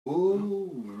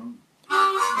Oh,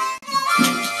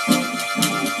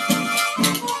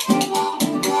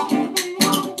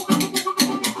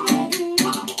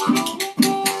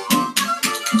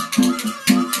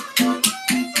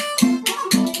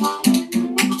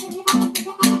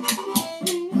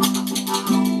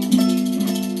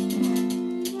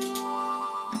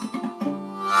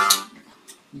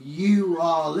 you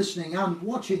are listening and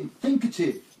watching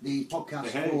Thinkative, the podcast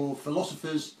for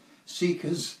philosophers,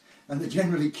 seekers, and the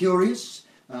generally curious.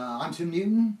 I'm Tim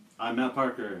Newton. I'm Matt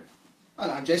Parker.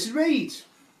 And I'm Jason Reed.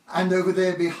 And over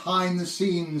there behind the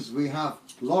scenes we have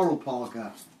Laurel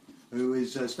Parker, who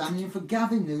is standing in for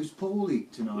Gavin, who's poorly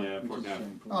tonight. Yeah, poor Gav.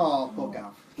 Oh, poor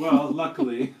Gav. Well,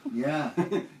 luckily, Yeah.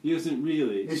 he isn't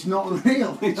really. It's not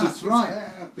real, that's just-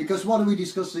 right. Because what are we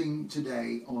discussing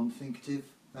today on Thinkative?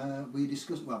 We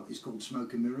discussed, well, it's called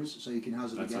Smoke and Mirrors, so you can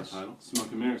hazard a That's our guess. title.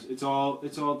 Smoke and mirrors. It's all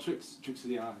tricks of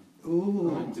the eye.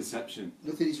 Ooh. Deception.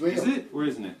 Nothing is real. Is it or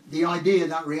isn't it? The idea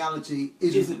that reality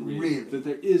isn't real. That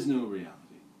there is no reality.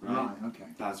 Right? Right, okay.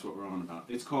 That's what we're on about.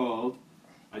 It's called.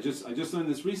 I just learned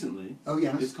this recently. Oh,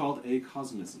 yes. It's called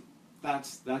acosmism.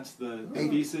 That's the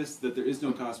thesis that there is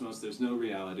no cosmos. There's no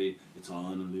reality. It's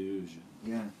all an illusion.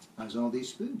 Yeah, as are these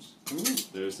spoons.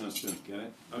 There's no spoon. Get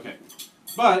it? Okay.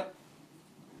 But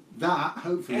That,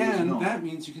 hopefully, is and not. that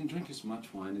means you can drink as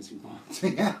much wine as you want.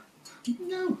 Yeah.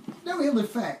 No ill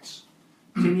effects.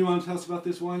 Tim, you want to tell us about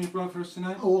this wine you brought for us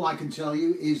tonight? All I can tell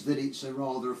you is that it's a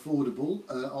rather affordable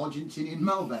Argentinian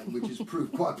Malbec, which has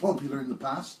proved quite popular in the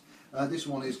past. This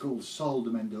one is called Sol de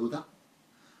Mendoza.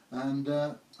 And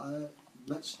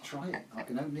let's try it. I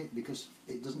can open it because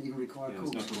it doesn't even require Yeah,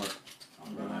 there's corks. no cork.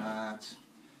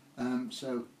 Right.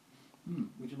 So,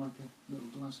 would you like a little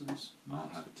glass of this? I'll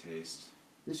have a taste.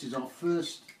 This is our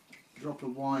first drop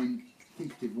of wine,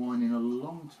 Thinkative wine, in a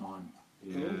long time.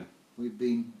 Yeah. We've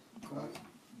been quite...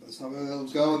 Let's have a little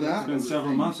go on It's that. been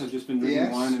several months I've just been drinking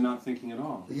Yes. wine and not thinking at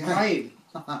all. Yeah. Crying.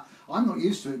 I'm not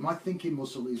used to it. My thinking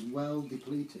muscle is well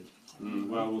depleted.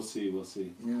 Well, we'll see.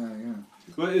 Yeah.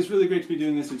 But it's really great to be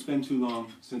doing this. It's been too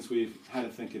long since we've had a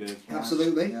Thinkative.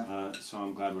 Absolutely. Yeah. So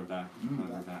I'm glad we're back.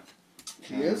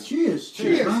 Cheers. Cheers.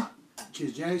 Cheers. Matt.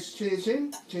 Cheers, Jace. Cheers,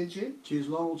 Jim. Cheers, Jim. Cheers,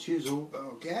 Laurel. Cheers, all.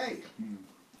 Okay.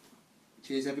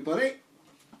 Cheers, everybody.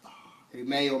 Who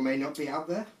may or may not be out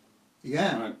there.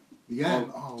 Yeah. Right. Yeah.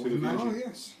 Well, Oh, to the imagine. Oh,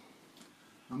 yes.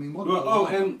 I mean, what? Well,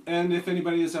 and if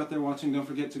anybody is out there watching, don't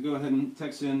forget to go ahead and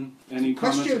text in any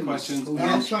comments or questions. Oh, I'll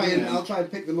yes, try and yeah. I'll try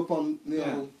and pick them up on the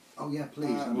Yeah. old Oh yeah, please.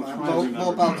 We'll my try and remember.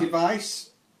 mobile device.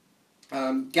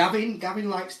 Gavin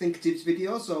likes Thinkative's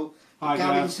videos, so Hi,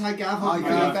 Gavin's hi Gav, hope Hi, you're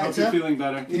Gav. feeling Hope you're better. feeling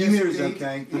better. Can you hear us indeed.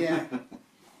 okay? Yeah.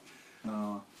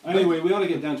 Oh, Anyway, we ought to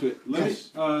get down to it. Yes.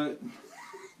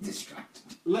 distracted.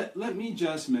 Let me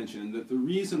just mention that the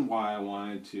reason why I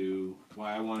wanted to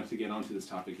get onto this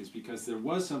topic is because there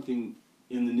was something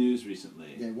in the news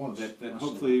recently There was. that I saw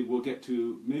hopefully we'll get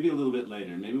to maybe a little bit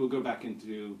later. Maybe we'll go back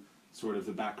into sort of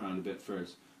the background a bit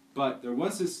first. But there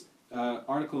was this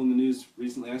article in the news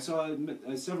recently. I saw it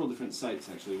at several different sites,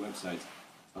 actually, websites,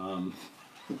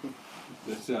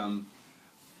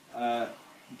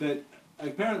 that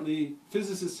apparently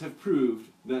physicists have proved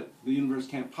that the universe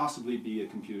can't possibly be a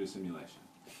computer simulation.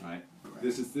 Right? Correct.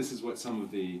 This is what some of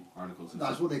the articles have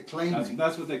That's said. what they're claiming.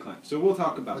 That's what they claim. So we'll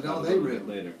talk about But that are a they little bit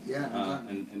real? later. Yeah,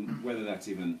 exactly. And whether that's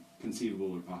even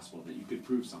conceivable or possible that you could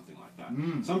prove something like that.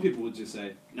 Mm. Some people would just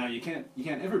say, "No, you can't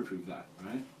ever prove that."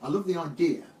 Right? I love the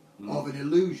idea of an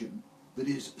illusion that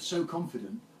is so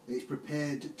confident that it's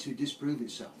prepared to disprove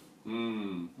itself.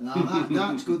 Now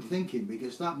that's good thinking,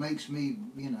 because that makes me,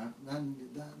 then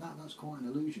that's quite an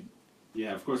illusion.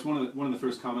 Yeah, of course. One of the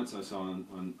first comments I saw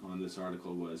on this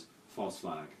article was false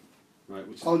flag, right?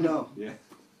 Which Oh no. Yeah.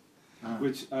 Ah.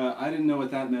 Which I didn't know what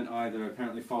that meant either.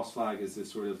 Apparently, false flag is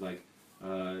this sort of like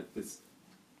this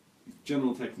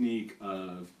general technique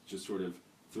of just sort of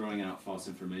throwing out false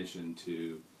information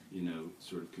to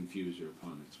sort of confuse your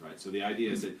opponents, right? So the idea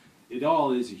is that it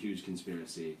all is a huge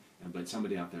conspiracy, but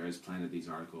somebody out there has planted these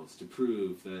articles to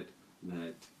prove that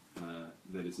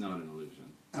it's not an illusion.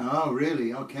 Oh,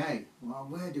 really? Okay. Well,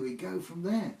 where do we go from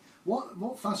there?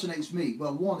 What fascinates me,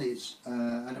 well, one is,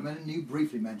 and I mean, you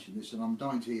briefly mentioned this, and I'm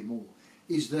dying to hear more,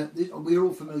 is that we're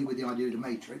all familiar with the idea of the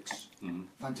Matrix. Mm-hmm.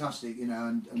 Fantastic,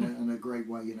 and a great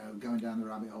way, going down the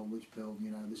rabbit hole, which pill,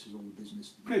 this is all the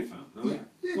business. Great fun, really.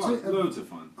 Yeah. It's Loads of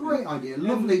fun. Great idea,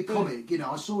 lovely comic.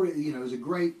 I saw it. It was a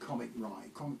great comic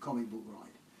ride, comic book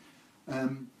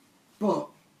ride. But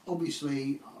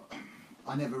obviously,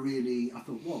 I never really. I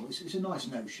thought, well, it's a nice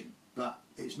notion, but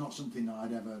it's not something that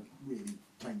I'd ever really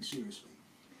taken seriously.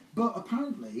 But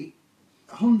apparently,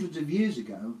 hundreds of years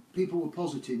ago, people were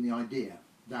positing the idea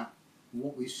that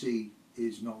what we see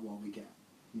is not what we get.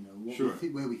 You know, what Sure.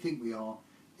 where we think we are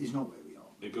is not where we are.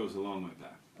 It goes a long way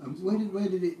back. Where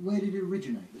did it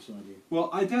originate, this idea? Well,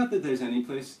 I doubt that there's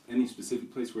any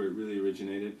specific place where it really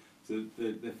originated. So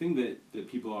the thing that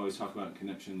people always talk about in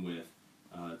connection with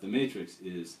the Matrix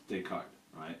is Descartes,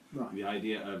 right? Right. The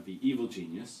idea of the evil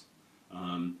genius.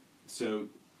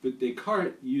 But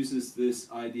Descartes uses this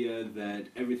idea that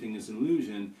everything is an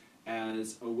illusion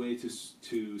as a way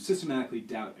to systematically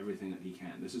doubt everything that he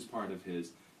can. This is part of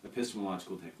his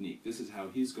epistemological technique. This is how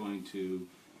he's going to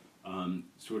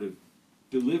sort of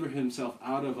deliver himself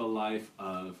out of a life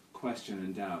of question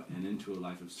and doubt and into a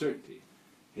life of certainty.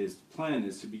 His plan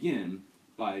is to begin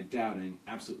by doubting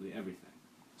absolutely everything.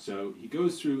 So he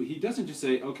goes through, he doesn't just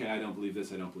say, okay, I don't believe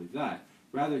this, I don't believe that.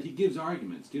 Rather, he gives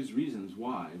arguments, gives reasons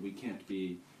why we can't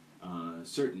be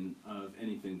certain of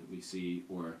anything that we see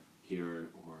or hear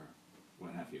or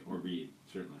what have you, or read,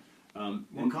 certainly.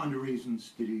 What kind of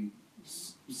reasons did he...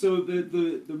 So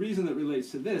the reason that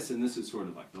relates to this, and this is sort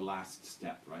of like the last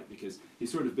step, right? Because he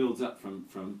sort of builds up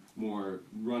from more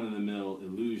run-of-the-mill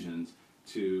illusions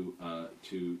to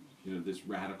this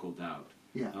radical doubt.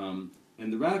 Yeah.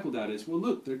 And the radical doubt is, well,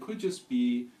 look, there could just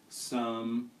be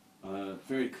some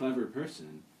very clever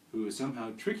person who is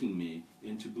somehow tricking me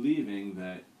into believing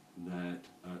that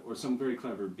or some very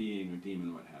clever being or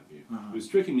demon, what have you, who's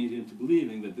tricking me into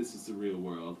believing that this is the real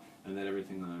world and that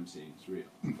everything that I'm seeing is real.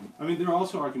 I mean, there are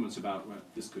also arguments about, well,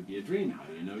 this could be a dream. How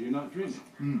do you know you're not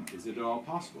dreaming? Is it at all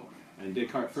possible? And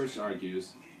Descartes first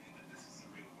argues,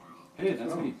 hey,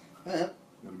 that's me. Yeah.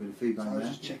 Got a bit of feedback So I was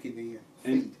there. just checking the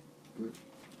And- feed. Good.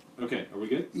 Okay, are we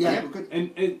good? Yeah. We're good.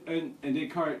 And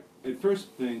Descartes at first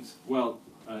thinks, well,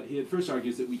 he at first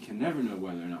argues that we can never know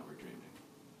whether or not we're dreaming.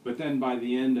 But then by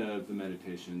the end of the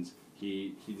meditations,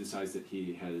 he decides that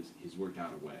he's worked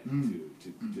out a way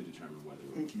to determine whether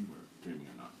we're dreaming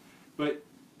or not. But,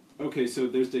 okay, so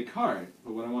there's Descartes,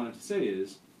 but what I wanted to say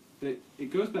is that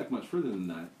it goes back much further than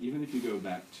that. Even if you go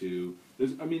back to,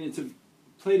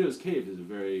 Plato's cave is a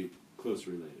very close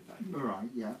related idea. All right,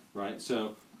 yeah. Right,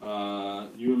 so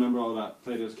you remember all about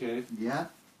Plato's cave? Yeah.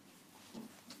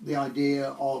 The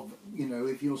idea of,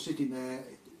 if you're sitting there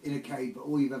in a cave, but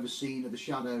all you've ever seen are the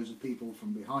shadows of people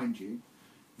from behind you,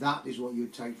 that is what you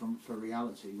would take for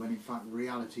reality, when in fact the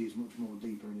reality is much more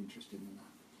deeper and interesting than that.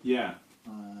 Yeah,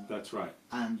 that's right.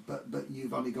 But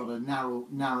you've only got a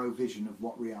narrow vision of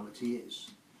what reality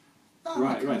is.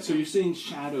 Right. So you're seeing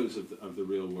shadows of the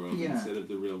real world Yeah. instead of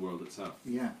the real world itself.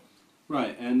 Yeah.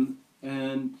 Right, and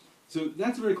so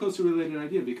that's a very closely related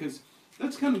idea, because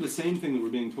that's kind of the same thing that we're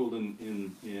being told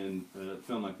in a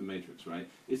film like The Matrix, right?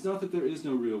 It's not that there is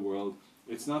no real world.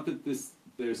 It's not that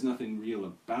there's nothing real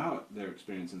about their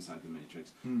experience inside the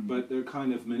Matrix, but they're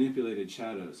kind of manipulated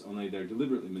shadows, only they're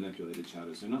deliberately manipulated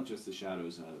shadows. They're not just the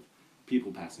shadows of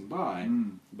people passing by,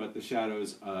 but the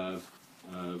shadows of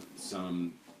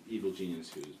some evil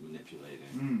genius who's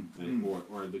manipulating,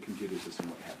 or the computer system,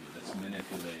 what have you, that's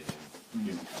manipulating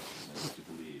human consciousness to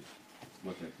believe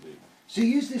what they believe. So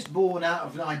is this born out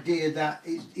of an idea that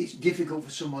it's difficult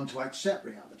for someone to accept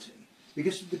reality?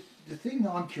 Because the thing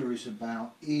that I'm curious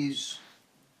about is,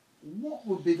 what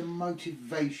would be the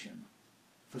motivation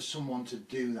for someone to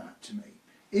do that to me?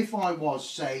 If I was,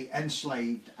 say,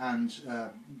 enslaved and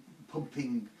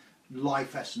pumping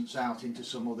life essence out into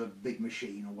some other big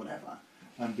machine or whatever,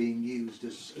 and being used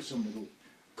as some little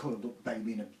coloured up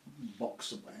baby in a box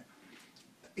somewhere,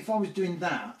 if I was doing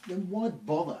that, then why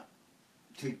bother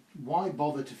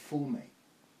to fool me?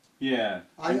 Yeah.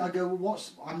 I go, well,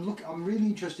 I'm really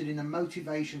interested in the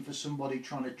motivation for somebody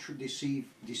trying to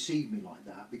deceive me like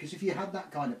that. Because if you had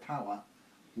that kind of power,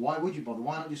 why would you bother?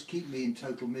 Why not just keep me in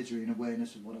total misery and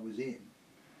awareness of what I was in?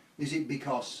 Is it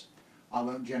because I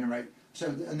won't generate...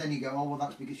 and then you go, oh, well,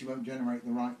 that's because you won't generate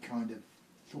the right kind of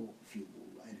thought, fuel,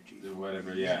 energy. Or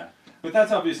whatever, yeah. But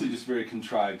that's obviously just a very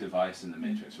contrived device in the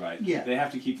Matrix, right? Yeah. They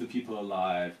have to keep the people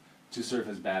alive to serve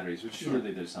as batteries, which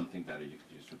surely there's something better you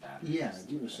could use for batteries. Yeah,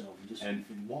 do yourself just And-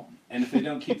 from one. And if they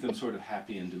don't keep them sort of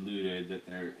happy and deluded that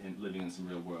they're living in some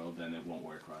real world, then it won't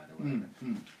work right or whatever.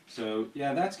 So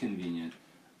yeah, that's convenient.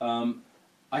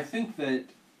 I think the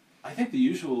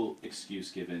usual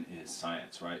excuse given is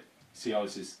science, right? You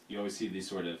always see these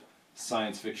sort of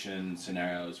science fiction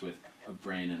scenarios with a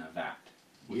brain in a vat,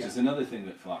 which is another thing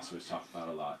that philosophers talk about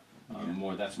a lot.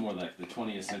 That's more like the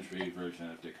 20th century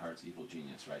version of Descartes' evil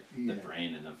genius, right? The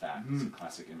brain in a vat is a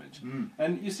classic image.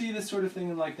 And you see this sort of thing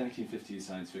in like 1950s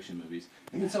science fiction movies,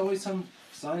 and it's always some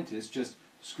scientist just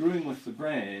screwing with the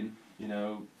brain,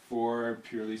 for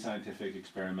purely scientific,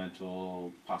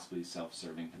 experimental, possibly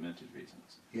self-serving, demented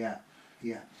reasons. Yeah,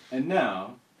 yeah. And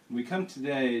now we come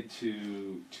today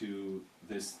to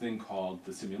this thing called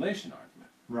the simulation argument.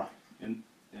 Right.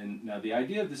 And now the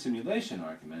idea of the simulation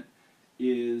argument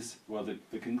is, well,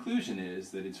 the conclusion is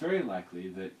that it's very likely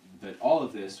that all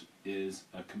of this is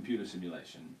a computer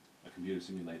simulation, a computer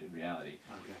simulated reality,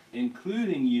 Okay.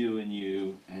 including you and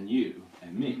you and you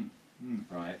and me,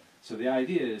 right? So the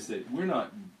idea is that we're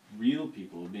not real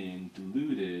people being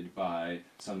deluded by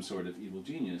some sort of evil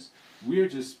genius. We're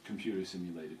just computer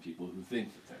simulated people who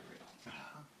think that they're real,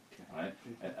 right?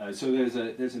 So there's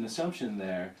an assumption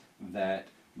there that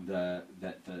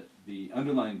the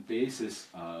underlying basis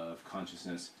of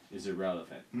consciousness is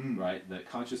irrelevant, right? That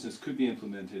consciousness could be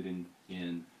implemented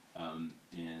in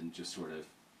just sort of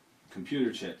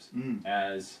computer chips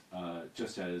as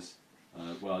just as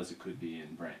well as it could be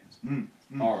in brains.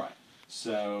 All right,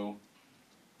 so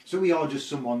we are just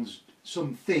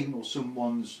something or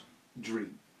someone's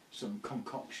dream, some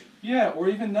concoction. Yeah, or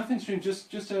even nothing's dream,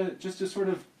 just a sort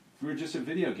of, we're just a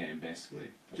video game basically.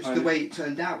 Just the way it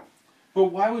turned out. But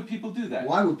why would people do that?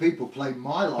 Why would people play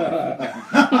my life?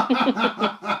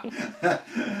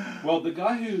 Well, the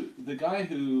guy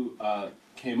who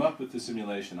came up with the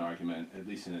simulation argument, at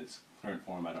least in its current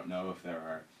form, I don't know if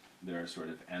there are sort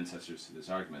of ancestors to this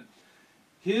argument.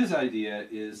 His idea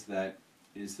is that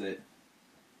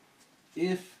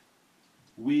if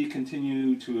we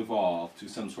continue to evolve to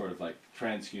some sort of like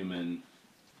transhuman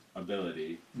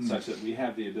ability, such that we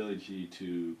have the ability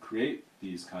to create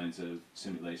these kinds of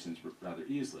simulations rather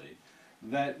easily,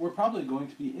 that we're probably going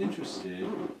to be interested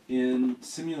in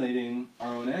simulating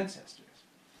our own ancestors.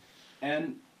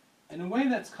 And in a way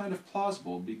that's kind of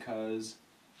plausible, because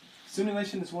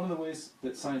simulation is one of the ways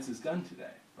that science is done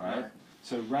today, right?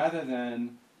 So rather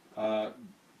than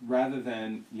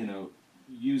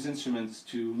use instruments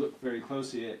to look very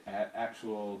closely at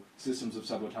actual systems of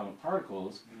subatomic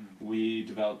particles, we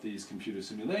develop these computer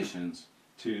simulations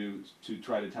to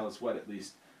try to tell us what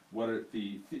are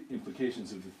the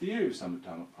implications of the theory of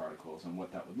subatomic particles and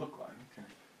what that would look like. Okay.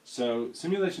 So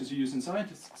simulations are used in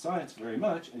science very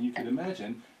much, and you could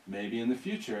imagine maybe in the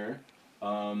future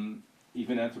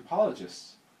even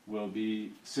anthropologists will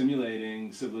be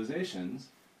simulating civilizations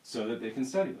so that they can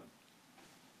study them.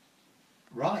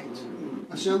 Right.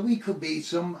 So we could be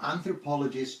some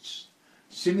anthropologist's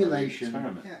simulation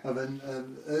of an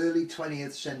early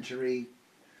 20th century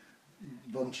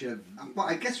bunch of... But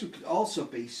I guess we could also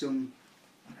be some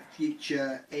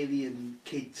future alien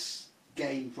kids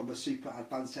game from a super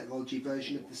advanced technology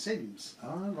version of The Sims.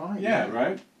 Oh, right. Yeah,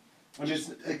 right? I mean,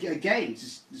 just a game,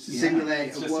 just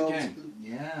simulate a world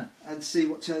and see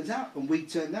what turns out. And we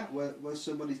turned out we're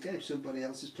somebody's game, somebody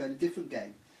else is playing a different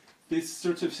game. These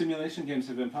sorts of simulation games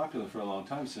have been popular for a long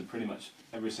time, so pretty much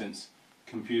ever since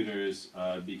computers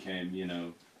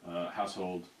became,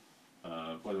 household,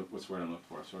 what's the word I'm looking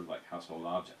for? Sort of like household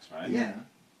objects, right? Yeah.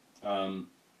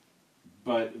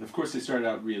 But of course they started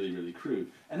out really, really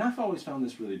crude. And I've always found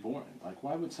this really boring. Like,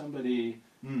 why would somebody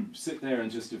sit there and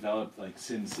just develop, like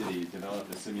SimCity, develop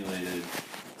a simulated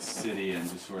city and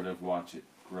just sort of watch it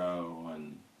grow?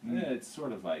 And it's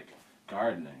sort of like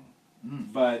gardening.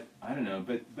 But I don't know.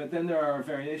 But then there are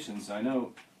variations. I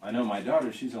know my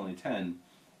daughter. She's only 10,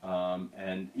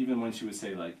 and even when she was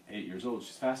say like 8 years old,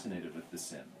 she's fascinated with The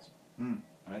Sims.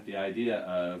 Right? The idea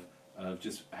of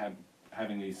just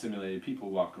having these simulated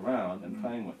people walk around and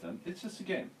playing with them. It's just a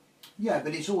game. Yeah,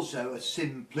 but it's also a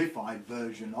simplified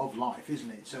version of life,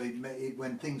 isn't it? So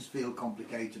when things feel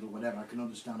complicated or whatever, I can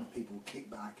understand that people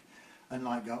kick back and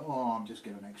like go, oh, I'm just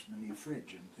getting a new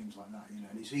fridge and things like that. And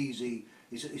it's easy.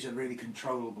 It's a really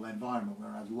controllable environment,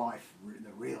 whereas life,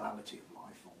 the reality of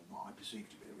life, or what I perceive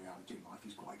to be the reality of life,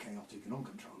 is quite chaotic and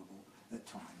uncontrollable at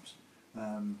times.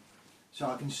 So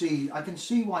I can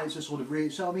see why it's a sort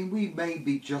of so I mean, we may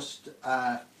be just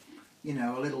a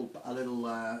little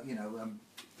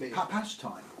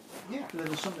pastime, a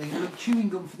little something, a little chewing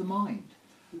gum for the mind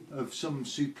of some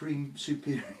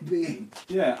superior being.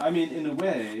 Yeah, I mean, in a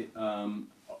way,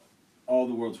 all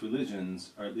the world's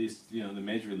religions, or at least the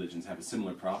major religions, have a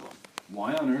similar problem.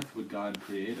 Why on earth would God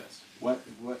create us? What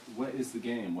is the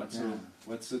game? What's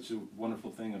such a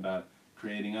wonderful thing about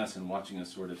creating us and watching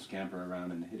us sort of scamper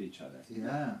around and hit each other?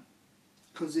 Yeah.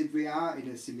 Because if we are in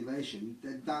a simulation,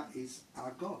 then that is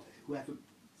our God, whoever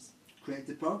created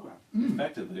the program.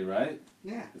 Effectively, right?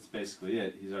 Yeah. That's basically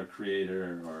it. He's our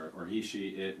creator, or he, she,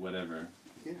 it, whatever.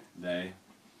 Yeah. They.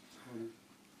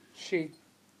 She.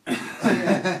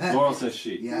 Laurel says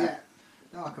she. Yeah.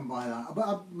 No, I can buy that. But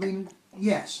I mean,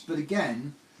 yes. But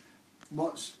again,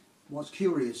 what's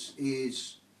curious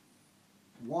is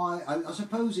why. I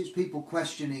suppose it's people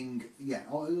questioning. Yeah,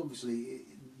 obviously,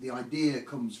 the idea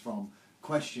comes from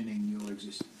questioning your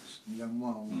existence. And you're going,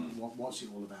 well, what's it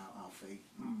all about, Alfie?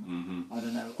 I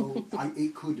don't know. Oh,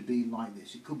 it could be like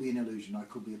this. It could be an illusion. It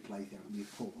could be a plaything. It could be a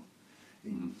pawn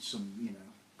in some,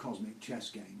 cosmic chess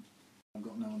game I've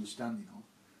got no understanding of.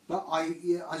 But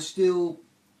I still,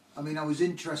 I mean, I was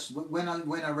interested when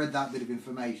I read that bit of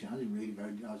information. I didn't read it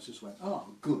very. I just went, oh,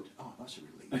 good. Oh, that's a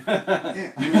relief.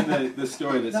 Yeah. You mean the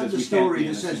story that says the we story can't be that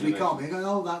in a says we can't be. simulation. I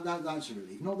go, oh, that's a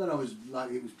relief. Not that I was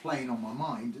like it was playing on my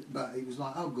mind, but it was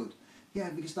like, oh, good. Yeah,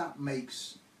 because that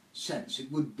makes sense. It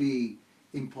would be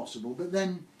impossible, but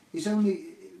then it's only.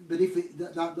 But if it,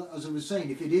 as I was saying,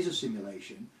 if it is a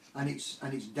simulation and it's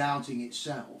doubting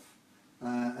itself.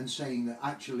 And saying that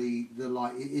actually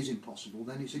it is impossible,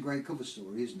 then it's a great cover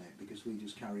story, isn't it? Because we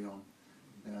just carry on,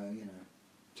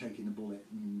 taking the bullet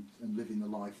and living the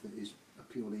life that is a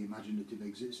purely imaginative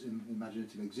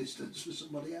existence for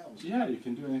somebody else. Yeah, you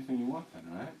can do anything you want then,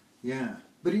 right? Yeah,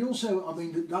 but he also, I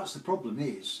mean, that's the problem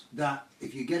is that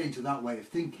if you get into that way of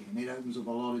thinking, it opens up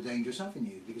a lot of dangerous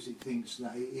avenues because it thinks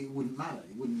that it wouldn't matter.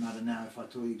 It wouldn't matter now if I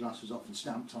tore your glasses off and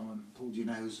stamped on and pulled your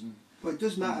nose and. But it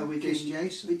does matter within.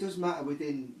 Jason. It does matter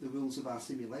within the rules of our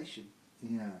simulation.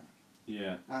 Yeah.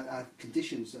 Yeah. Our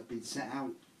conditions that have been set out.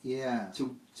 Yeah.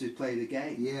 To play the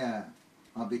game. Yeah.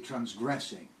 I'll be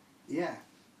transgressing. Yeah.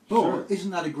 But Sure. isn't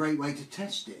that a great way to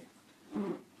test it?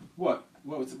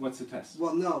 What's the test?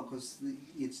 Well, no, because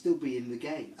you'd still be in the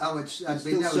game. Oh, it's You'd there'd be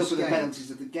still no suffer the escape. penalties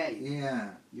of the game. Yeah.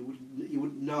 You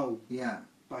wouldn't know Yeah.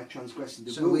 by transgressing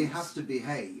the So rules. we have to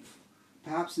behave.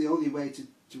 Perhaps the only way to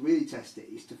really test it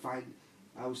is to find.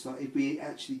 I was thought if we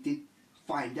actually did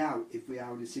find out if we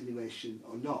are in a simulation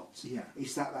or not. Yeah.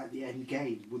 Is that like the end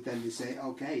game? Would then they say,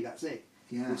 okay, that's it.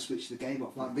 Yeah. We'll switch the game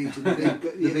off. Like beating the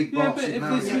big Yeah, boss but in if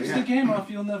Mario. they switch Yeah. the game off,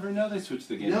 you'll never know they switched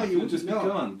the game No, off. you You'll just be wouldn't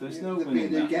know. gone. There's no There'd be a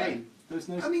winning new that game. way. There's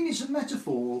no. I mean, it's a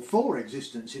metaphor for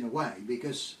existence in a way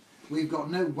because we've got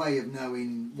no way of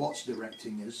knowing what's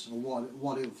directing us or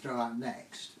what it'll throw out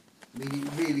next. I mean,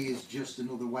 it really is just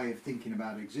another way of thinking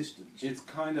about existence. It's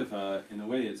kind of in a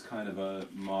way, it's kind of a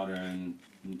modern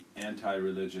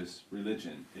anti-religious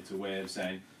religion. It's a way of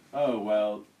saying, oh,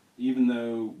 well, even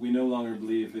though we no longer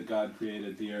believe that God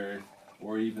created the earth,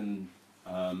 or even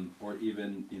the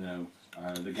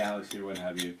galaxy or what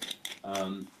have you,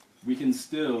 we can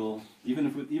still,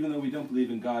 even though we don't believe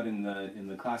in God in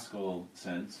the classical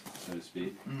sense, so to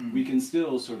speak, we can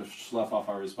still sort of slough off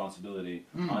our responsibility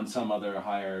on some other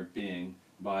higher being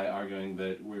by arguing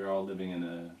that we're all living in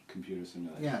a computer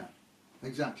simulation. Yeah,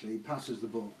 exactly. It passes the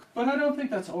book. But I don't think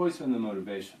that's always been the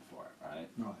motivation for it, right?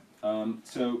 Right.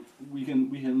 So we can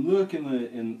look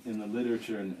in the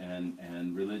literature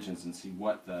and religions and see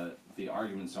what the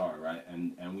arguments are, right?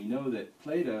 And we know that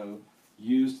Plato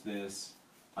used this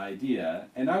idea,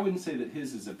 and I wouldn't say that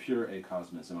his is a pure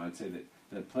acosmism. I would say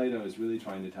that Plato is really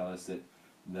trying to tell us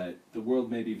that the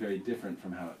world may be very different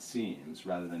from how it seems,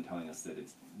 rather than telling us that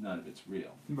none of it's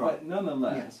real. Right. But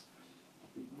nonetheless,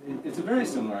 it's a very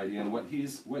similar idea, and what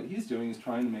he's doing is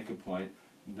trying to make a point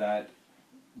that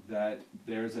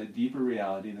there's a deeper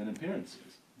reality than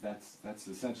appearances. That's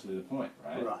essentially the point,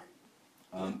 right? Right.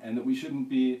 And that we shouldn't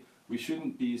be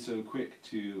so quick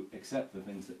to accept the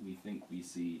things that we think we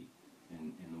see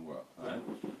in the world, right?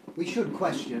 We should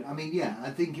question. I mean, yeah. I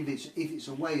think if it's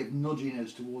a way of nudging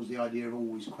us towards the idea of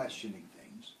always questioning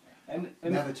things, and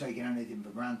never taking anything for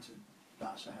granted,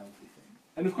 that's a healthy thing.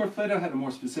 And of course, Plato had a more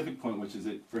specific point, which is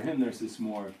that for him, there's this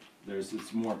more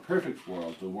perfect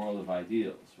world, the world of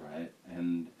ideals, right?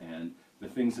 And the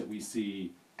things that we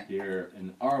see here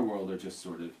in our world are just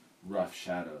sort of rough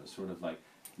shadows, sort of like,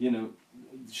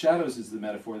 shadows is the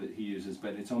metaphor that he uses,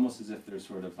 but it's almost as if they're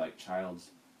sort of like child's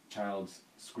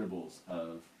scribbles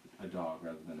of a dog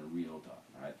rather than a real dog,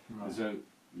 right?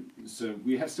 So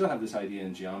we still have this idea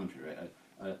in geometry,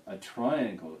 right? A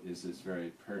triangle is this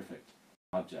very perfect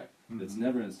object that's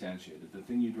never instantiated. The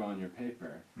thing you draw on your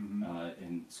paper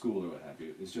in school or what have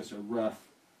you is just a rough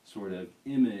sort of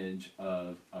image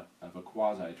of a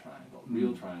quasi-triangle.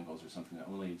 Real triangles are something that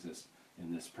only exist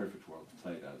in this perfect world of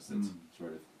Plato's that's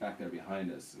sort of back there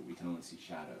behind us that we can only see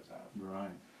shadows of.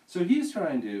 Right. So he's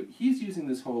using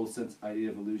this whole idea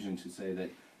of illusion to say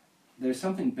that there's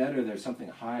something better, there's something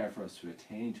higher for us to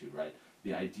attain to, right?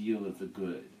 The ideal of the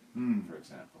good, for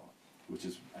example, which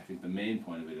is, I think, the main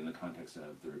point of it in the context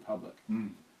of the Republic.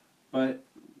 But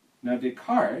now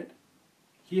Descartes,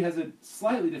 he has a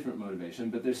slightly different motivation,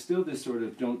 but there's still this sort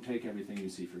of don't take everything you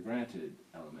see for granted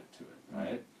element to it,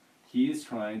 right? He is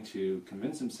trying to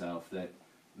convince himself that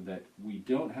we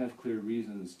don't have clear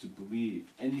reasons to believe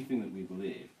anything that we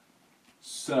believe.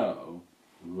 So,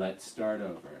 let's start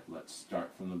over. Let's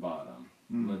start from the bottom.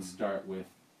 Let's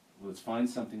find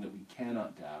something that we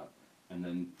cannot doubt and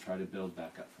then try to build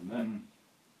back up from there.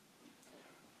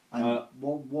 And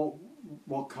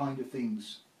what kind of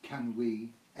things can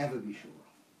we ever be sure of?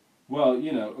 Well,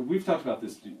 you know, we've talked about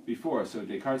this before. So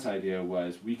Descartes' idea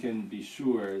was we can be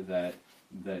sure that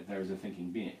there's a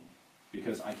thinking being,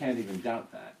 because I can't even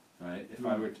doubt that, right? If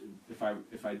I were to,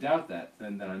 if I doubt that,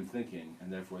 then I'm thinking,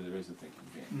 and therefore there is a thinking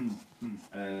being.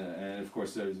 And of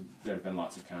course, there have been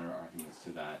lots of counter arguments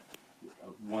to that.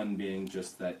 One being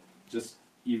just that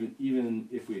even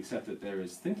if we accept that there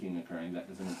is thinking occurring, that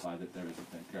doesn't imply that there is a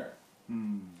thinker.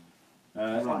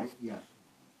 Right. Yeah.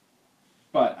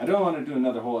 But I don't want to do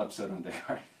another whole episode on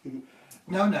Descartes.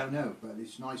 No. But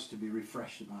it's nice to be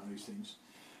refreshed about those things.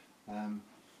 And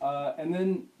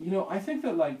then, you know, I think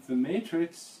that like The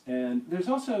Matrix, and there's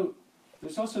also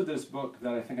this book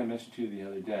that I think I mentioned to you the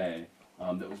other day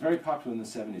that was very popular in the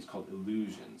 70s called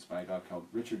Illusions by a guy called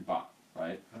Richard Bach,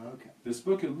 right? Okay. This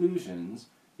book, Illusions,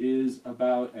 is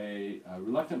about a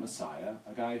reluctant messiah,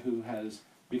 a guy who has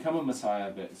become a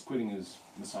messiah but is quitting his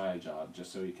messiah job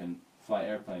just so he can fly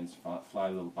airplanes, fly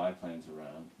little biplanes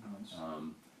around. Nice.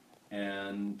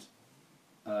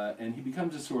 And he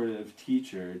becomes a sort of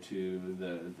teacher to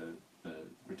the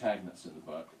protagonist in the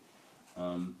book.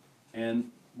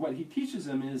 And what he teaches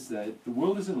them is that the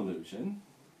world is an illusion,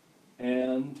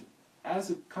 and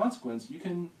as a consequence, you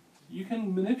can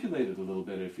manipulate it a little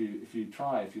bit if you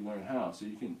try, if you learn how.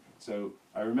 So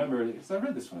I remember, because I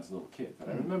read this when I was a little kid, but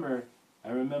I remember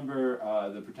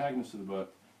the protagonist of the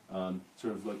book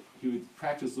sort of he would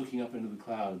practice looking up into the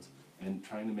clouds and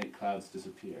trying to make clouds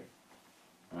disappear.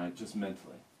 Right, just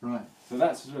mentally. Right. So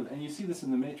that's sort of, and you see this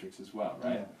in The Matrix as well,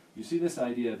 right? Yeah. You see this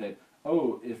idea that,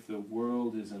 oh, if the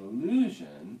world is an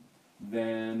illusion,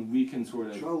 then we can sort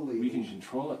of can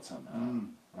control it somehow,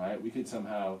 right? We could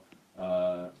somehow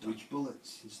dodge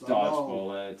bullets,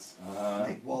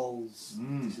 make walls,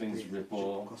 things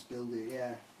ripple across building,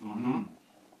 yeah.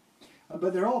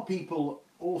 But there are people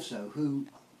also who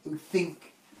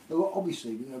think. Well,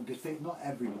 obviously, because not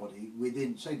everybody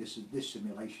within, say this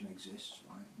simulation exists,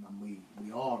 right, and we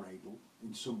are able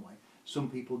in some way. Some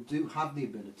people do have the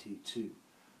ability to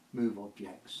move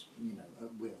objects, you know,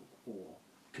 at will, or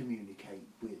communicate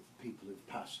with people who've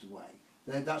passed away.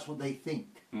 That's what they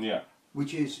think. Yeah.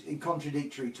 Which is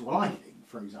contradictory to what I think.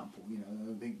 For example, you know,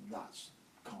 I think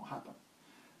can't happen.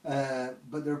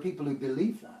 But there are people who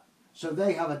believe that. So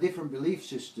they have a different belief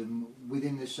system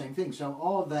within the same thing. So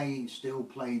are they still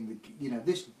playing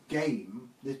this game?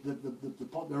 The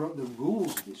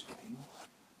rules of this game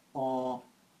are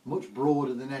much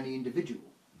broader than any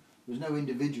individual. There's no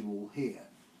individual here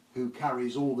who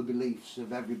carries all the beliefs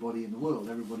of everybody in the world.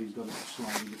 Everybody's got a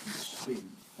slightly different spin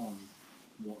on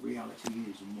what reality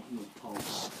is and what your part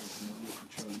is and what your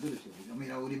controllability is. I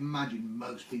mean, I would imagine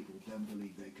most people don't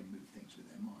believe they can move things with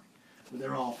their mind, but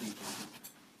there are people who,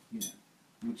 you know,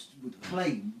 would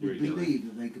believe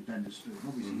that they could bend a spoon.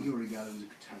 Obviously, Uri Geller was a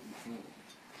total fraud,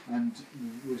 and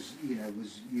was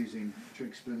using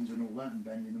trick spoons and all that and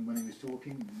bending them when he was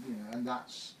talking. You know, and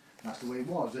that's the way it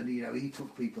was. And you know, he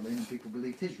took people in, and people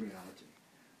believed his reality.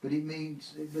 But it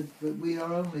means that we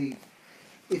are only,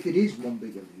 if it is one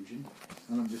big illusion,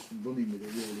 and I'm just running with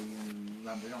it really and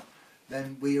rambling on,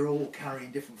 then we are all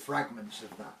carrying different fragments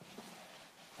of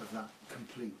that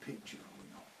complete picture.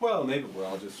 Well, maybe we're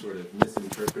all just sort of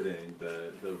misinterpreting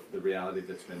the reality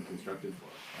that's been constructed for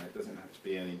us. Right? It doesn't have to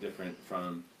be any different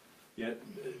from. Yet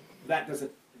that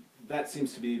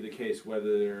seems to be the case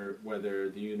whether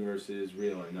the universe is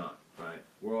real or not. Right?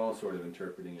 We're all sort of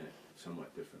interpreting it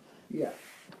somewhat differently. Yeah.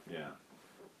 Yeah.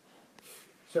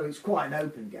 So it's quite an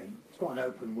open game. It's quite an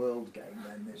open world game.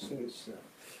 Then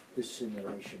this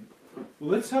simulation.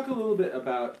 Well, let's talk a little bit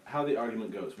about how the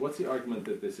argument goes. What's the argument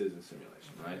that this is a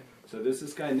simulation, right? So there's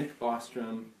this guy, Nick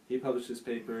Bostrom. He published this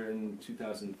paper in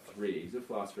 2003. He's a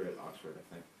philosopher at Oxford, I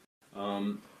think.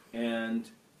 And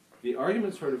the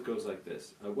argument sort of goes like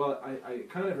this. I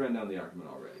kind of ran down the argument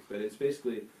already, but it's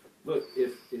basically, look,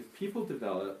 if people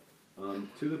develop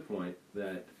to the point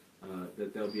that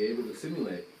they'll be able to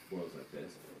simulate worlds like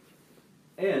this,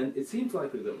 and it seems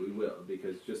likely that we will,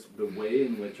 because just the way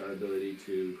in which our ability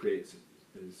to create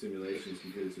simulations,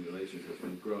 computer simulations, has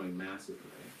been growing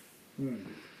massively.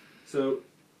 So,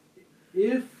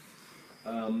 if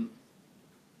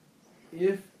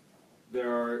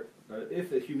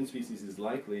the human species is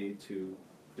likely to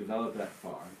develop that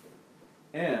far,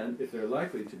 and if they're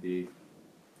likely to be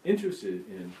interested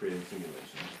in creating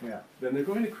simulations, then they're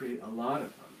going to create a lot of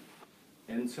them.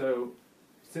 And so,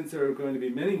 since there are going to be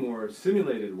many more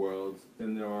simulated worlds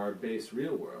than there are base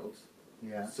real worlds,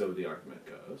 so the argument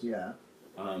goes,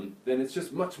 then it's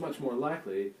just much, much more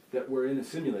likely that we're in a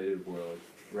simulated world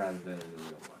rather than in a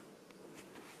real one.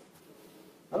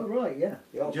 Oh right, yeah.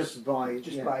 The odds. Just by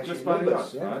Just by the numbers.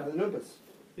 odds, Yeah, right? the numbers.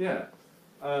 Yeah.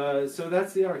 So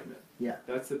that's the argument. Yeah.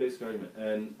 That's the basic argument.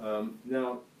 And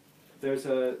now there's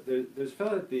a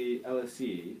fellow at the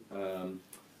LSE,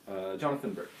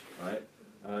 Jonathan Birch, right?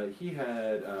 He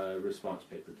had a response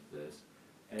paper to this,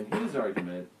 and his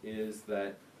argument is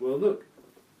that, well, look,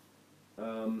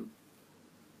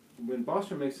 when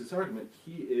Bostrom makes this argument,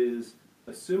 he is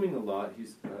assuming a lot.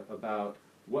 He's about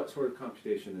what sort of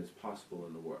computation is possible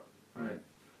in the world, right?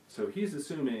 So he's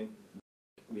assuming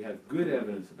we have good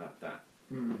evidence about that.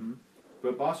 Mm-hmm.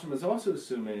 But Bostrom is also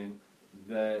assuming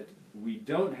that we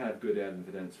don't have good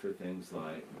evidence for things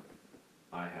like,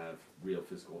 I have real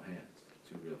physical hands,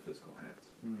 2 real physical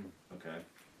hands. Okay?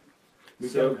 We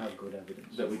So don't have good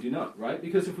evidence. that we do not, right?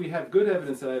 Because if we have good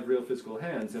evidence that I have real physical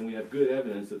hands, then we have good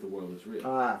evidence that the world is real.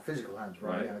 Ah, physical hands,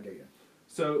 right? Right. Yeah, I get you.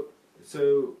 So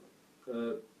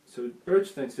Birch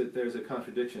thinks that there's a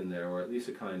contradiction there, or at least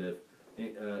a kind of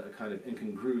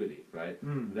incongruity, right?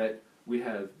 That we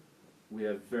have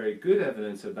very good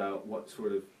evidence about what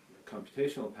sort of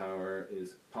computational power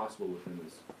is possible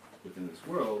within this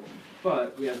world,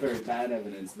 but we have very bad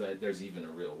evidence that there's even a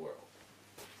real world.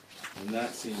 And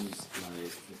that seems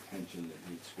like the tension that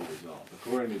needs to be resolved,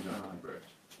 according to Jonathan Birch.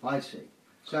 I see.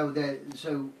 So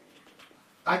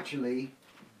actually,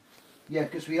 yeah,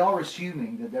 because we are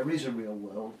assuming that there is a real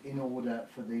world in order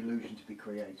for the illusion to be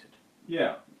created.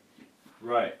 Yeah,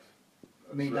 right.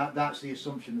 I mean, that's the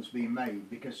assumption that's being made,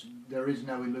 because there is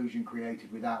no illusion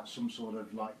created without some sort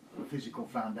of like physical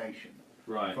foundation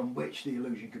Right. from which the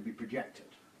illusion could be projected.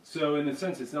 So in a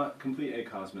sense, it's not complete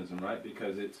acosmism, right?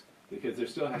 Because there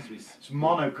still has to be. It's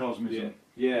monocosmism.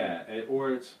 Yeah.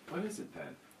 Or it's, what is it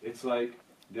then? It's like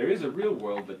there is a real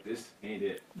world, but this ain't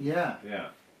it. Yeah. Yeah.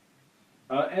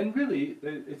 And really,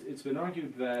 it's been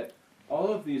argued that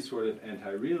all of these sort of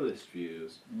anti-realist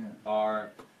views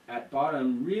are at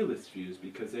bottom realist views,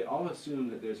 because they all assume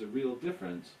that there's a real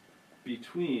difference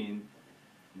between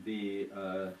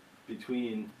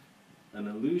between an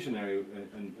illusionary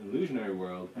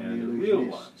world and a real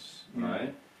one,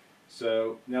 right?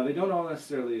 So now they don't all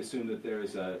necessarily assume that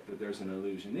there's an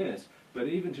illusionist, but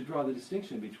even to draw the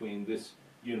distinction between this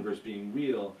universe being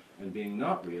real and being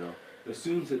not real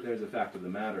assumes that there's a fact of the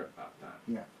matter about that.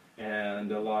 Yeah.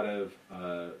 And a lot of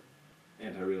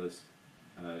anti-realists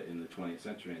in the 20th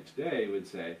century and today would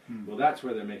say, well, that's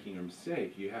where they're making a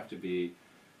mistake. You have to be,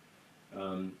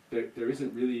 there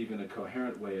isn't really even a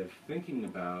coherent way of thinking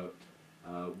about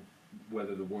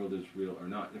whether the world is real or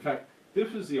not. In fact,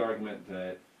 this was the argument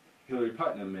that Hilary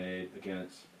Putnam made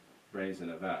against brains in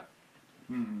a vat.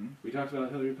 We talked about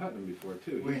Hilary Putnam before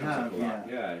too. We have, yeah.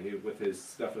 Yeah, with his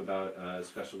stuff about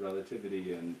special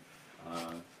relativity and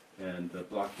the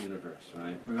block universe,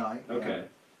 right? Right. Okay. Yeah.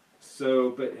 So,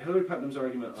 but Hilary Putnam's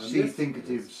argument on See this...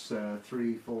 Thinkatives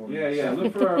 3, 4... Yeah,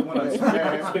 look for our one on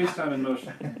space, time, and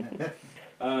motion.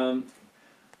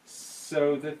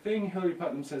 So the thing Hilary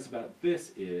Putnam says about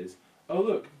this is, oh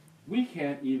look, we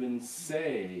can't even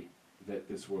say that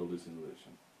this world is an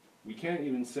illusion. We can't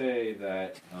even say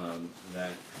that,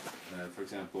 for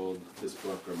example, this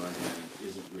book or my hand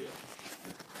isn't real.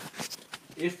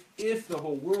 If the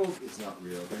whole world is not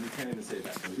real, then we can't even say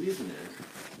that. And the reason is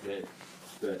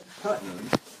that Putnam,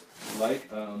 like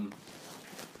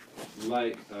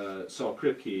Saul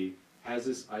Kripke, has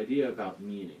this idea about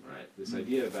meaning, right? This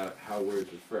idea about how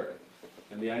words refer.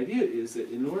 And the idea is that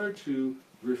in order to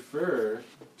refer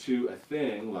to a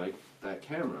thing like that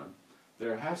camera,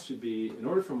 there has to be, in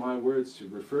order for my words to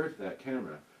refer to that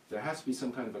camera, there has to be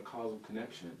some kind of a causal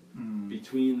connection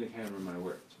between the camera and my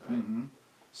words, right?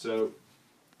 So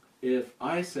if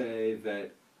I say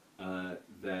that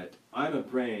that I'm a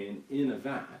brain in a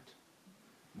vat,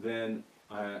 then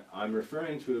I'm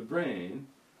referring to a brain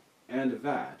and a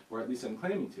vat, or at least I'm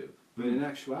claiming to. But in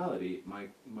actuality, my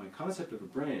concept of a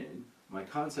brain, my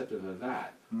concept of a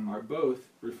vat, are both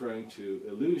referring to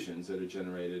illusions that are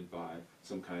generated by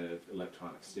some kind of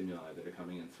electronic stimuli that are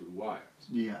coming in through wires.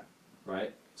 Yeah.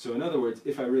 Right? So in other words,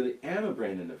 if I really am a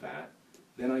brain in a vat,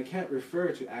 then I can't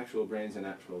refer to actual brains in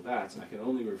actual vats. I can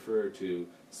only refer to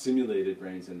simulated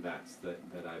brains in vats that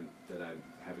I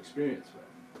have experience with.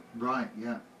 Right,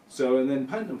 yeah. So, and then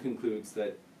Putnam concludes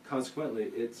that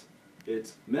consequently it's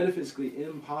metaphysically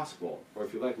impossible, or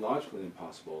if you like, logically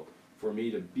impossible, for me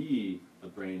to be a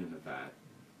brain in a vat,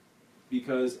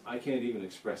 because I can't even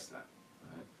express that.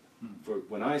 Right? For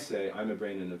when I say I'm a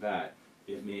brain in a vat,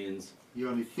 it means you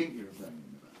only think you're a brain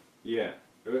in a vat. Yeah.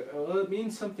 Well, it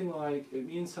means something like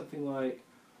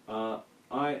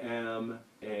I am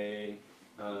a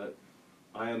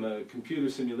computer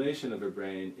simulation of a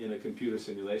brain in a computer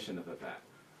simulation of a vat.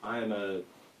 I am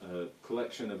a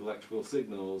collection of electrical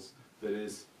signals that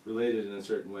is related in a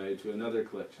certain way to another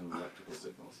collection of electrical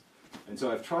signals. And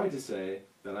so I've tried to say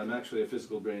that I'm actually a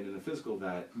physical brain in a physical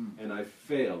vat, and I've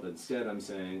failed. Instead, I'm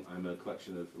saying I'm a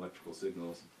collection of electrical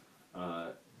signals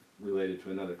related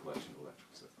to another collection of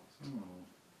electrical signals.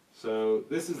 So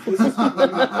this is Putnam's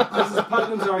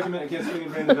argument against being a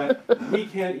brain in a vat. We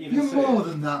can't even You're say more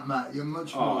than that, Matt. You're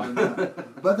much more than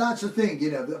that. But that's the thing,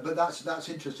 you know. But that's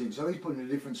interesting. So he's putting a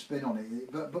different spin on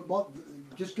it. But what?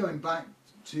 Just going back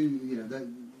to, you know,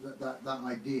 that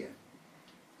idea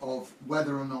of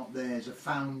whether or not there's a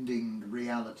founding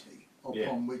reality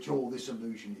upon which all this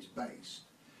illusion is based.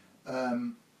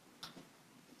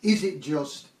 Is it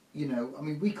just, you know, I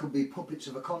mean, we could be puppets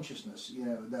of a consciousness, you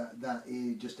know, that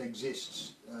it just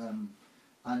exists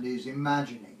and is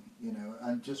imagining, you know,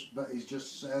 but is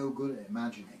just so good at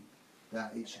imagining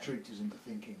that it's tricked us into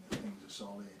thinking that things are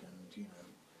solid, and, you know,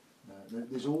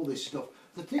 there's all this stuff.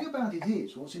 The thing about it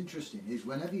is, what's interesting is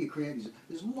whenever you create these,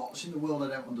 there's lots in the world I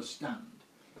don't understand,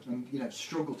 and, you know,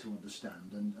 struggle to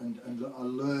understand, and are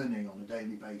learning on a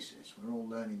daily basis. We're all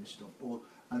learning this stuff,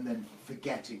 and then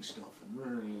forgetting stuff,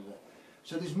 and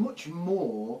so there's much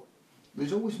more.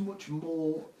 There's always much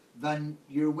more than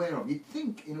you're aware of. You'd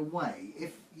think, in a way,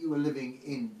 if you were living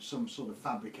in some sort of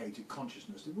fabricated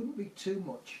consciousness, there wouldn't be too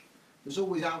much. There's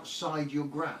always outside your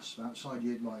grasp, outside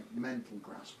your mental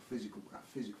grasp, physical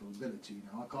ability. You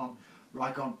know, I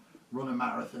can't run a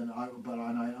marathon,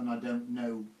 and I don't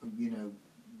know, you know,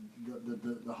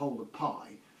 the whole of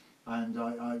pie, and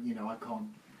I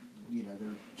can't, you know, there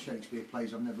are Shakespeare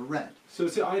plays I've never read. So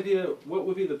it's the idea, what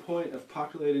would be the point of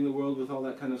populating the world with all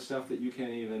that kind of stuff that you can't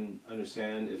even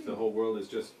understand if the whole world is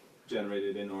just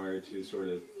generated in order to sort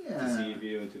of deceive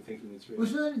you into thinking it's real? Well,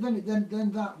 so I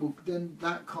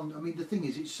mean, the thing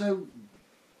is, it's so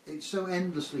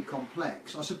endlessly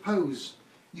complex. I suppose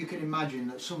you can imagine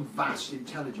that some vast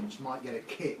intelligence might get a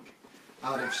kick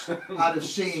out of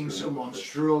seeing someone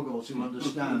struggle to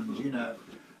understand, you know,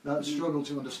 struggle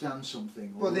to understand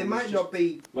something. Well, they might not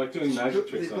be like doing magic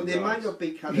tricks on dogs. They might not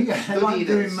be kind of like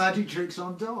doing magic tricks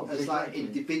on dogs. As like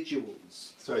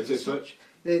individuals. Sorry, such.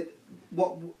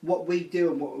 What we do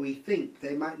and what we think,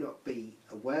 they might not be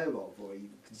aware of or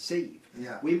even conceive.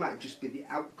 Yeah. We might just be the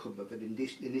outcome of an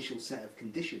initial set of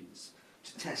conditions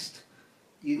to test.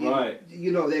 You know,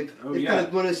 they've kind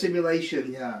of run a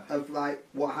simulation of like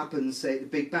what happens, say, at the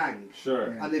Big Bang.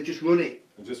 Sure. And they've just run it.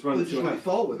 Just run it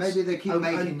forwards. Maybe they keep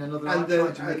making another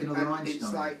Einstein.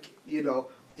 It's like, you know,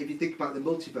 if you think about the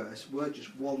multiverse, we're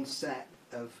just one set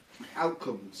of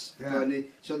outcomes. Yeah.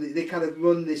 So they kind of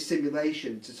run this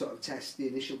simulation to sort of test the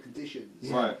initial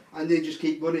conditions. Right. And they just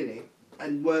keep running it,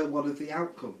 and we're one of the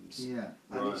outcomes. Yeah.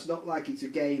 And it's not like it's a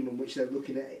game in which they're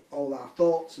looking at all our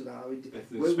thoughts and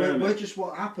we're just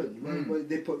what happened.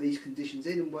 They put these conditions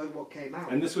in, and we're what came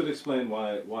out. And this would explain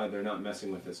why they're not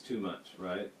messing with us too much,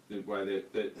 right? Why they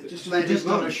just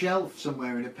on a shelf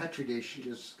somewhere in a petri dish.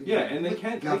 And they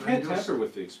can't tamper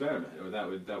with the experiment, or that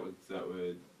would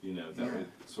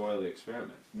soil the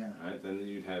experiment. Yeah. Right? Then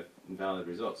you'd have invalid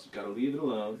results. You've got to leave it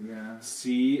alone. Yeah.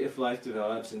 See if life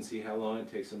develops, and see how long it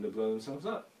takes them to blow themselves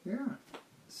up. Yeah.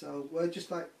 So we're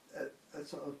just like a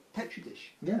sort of petri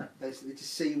dish. Yeah. Basically, to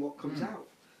see what comes out,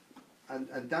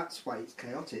 and that's why it's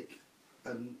chaotic,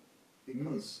 and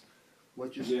because we're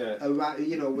just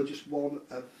we're just one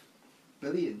of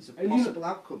billions of possible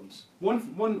outcomes. One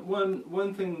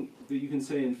thing that you can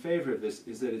say in favor of this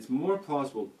is that it's more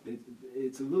plausible.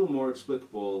 It's a little more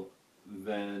explicable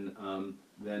than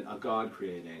a God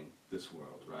creating this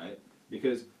world, right?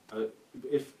 Because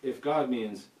if God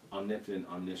means omnipotent,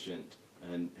 omniscient,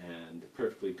 and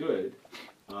perfectly good,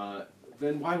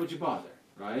 then why would you bother,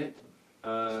 right?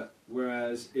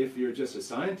 Whereas if you're just a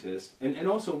scientist, and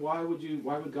also why would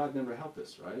God never help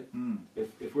us, right?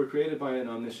 If we're created by an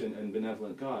omniscient and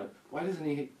benevolent God, why doesn't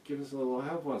He give us a little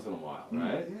help once in a while,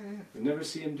 right? We never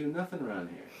see Him do nothing around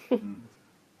here.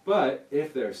 But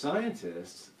if they're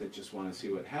scientists that just want to see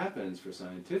what happens for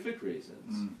scientific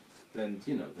reasons, then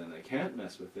then they can't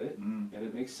mess with it, and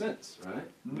it makes sense, right?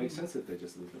 It makes sense that they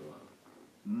just leave it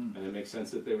alone, and it makes sense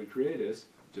that they would create us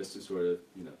just to sort of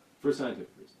for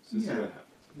scientific reasons to see what happens.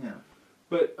 Yeah.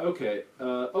 But okay.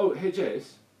 Hey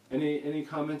Jace, any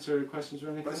comments or questions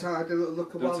or anything? So I had a little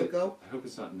look a while ago. I hope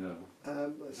it's not no.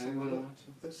 Let's have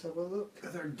a look.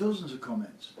 There are dozens of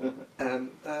comments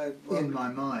in my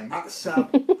mind. At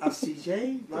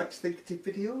CJ likes thinkative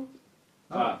video.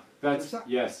 That's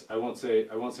yes. I won't say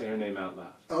her name out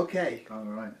loud. Okay. All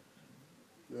right.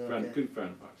 Good friend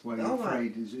of ours. Well, you're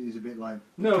afraid is a bit like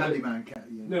Candyman cat.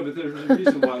 No, but there's a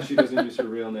reason why she doesn't use her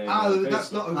real name.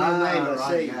 That's not her real name. I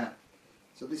see. Yeah.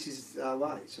 So this is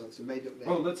right. So it's a made-up name.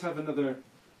 Oh, let's have another.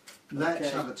 Let's Okay.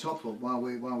 have a topple while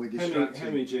we Hand distract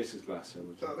me Jace's glass here.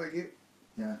 would you? Oh, thank you.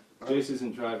 Yeah. Jace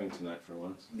isn't driving tonight for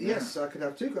once. Yes, I could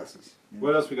have 2 glasses. Yeah.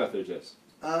 What else we got there, Jace?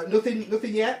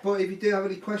 Nothing yet. But if you do have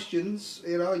any questions,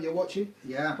 you know, and you're watching,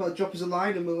 Yeah. well, drop us a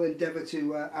line and we'll endeavour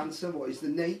to answer. What is the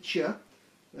nature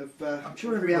of I'm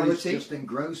sure everybody's reality? just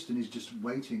engrossed and is just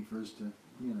waiting for us to,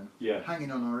 you know, Yeah.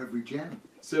 hanging on our every gem.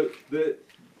 So the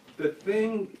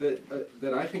thing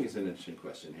that I think is an interesting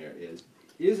question here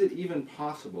is it even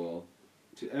possible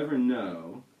to ever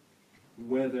know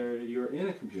whether you're in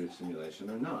a computer simulation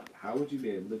or not? How would you be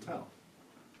able to tell?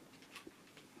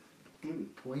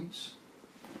 Points.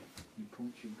 Any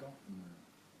points you've got?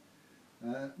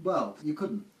 No. Well, you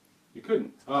couldn't. You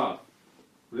couldn't. Ah,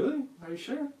 really? Are you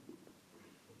sure?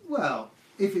 Well,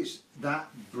 if it's that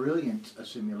brilliant a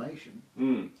simulation.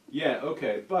 Yeah,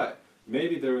 okay, but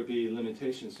maybe there would be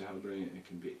limitations to how brilliant it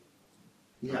can be.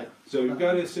 Yeah. Right? So you've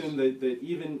got to assume that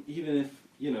even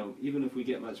if we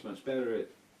get much better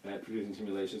at producing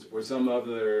simulations, or some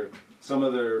other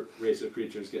race of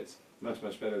creatures gets much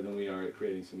better than we are at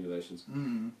creating simulations,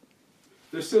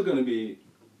 there's still going to be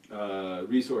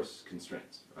resource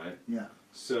constraints, right? Yeah.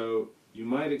 So you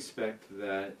might expect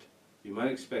that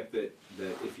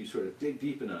if you sort of dig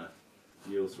deep enough,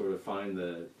 you'll sort of find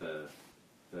the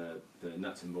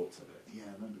nuts and bolts of it. Yeah.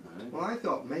 Right? Well, I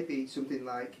thought maybe something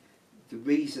like the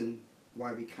reason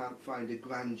why we can't find a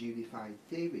grand unified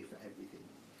theory for everything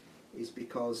is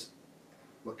because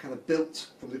we're kind of built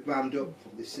from the ground up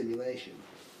from this simulation,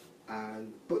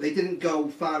 but they didn't go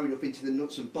far enough into the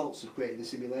nuts and bolts of creating the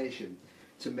simulation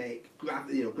to make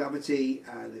gravity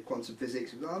and the quantum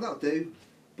physics. Oh, that'll do,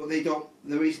 but they don't.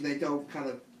 The reason they don't kind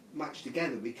of match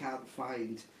together, we can't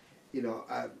find, you know,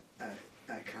 a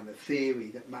kind of theory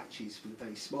that matches from the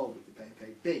very small with the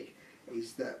very big.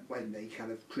 Is that when they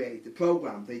kind of created the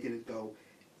program, they didn't go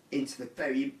into the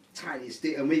very tiniest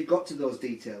detail, and we've got to those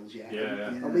details yet. Yeah.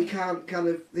 And we can't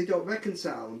they don't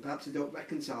reconcile, and perhaps they don't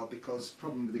reconcile because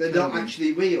Problem with the they're not coding.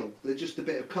 actually real. They're just a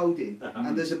bit of coding,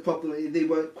 and there's a problem. They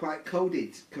weren't quite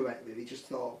coded correctly. They just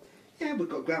thought, yeah, we've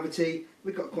got gravity,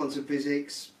 we've got quantum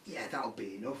physics. Yeah, that'll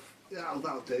be enough.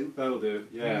 That'll do. That'll do.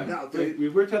 Yeah. That'll do.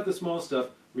 We've worked out the small stuff.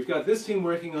 We've got this team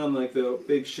working on like the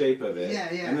big shape of it. Yeah.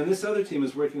 And then this other team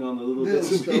is working on the little Little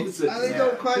bits and stuff. pieces. And they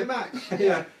don't quite match.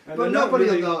 Yeah. And But they're not nobody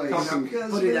really will notice. talking-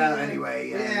 because Put it we- out anyway,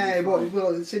 yeah, Yeah, fine.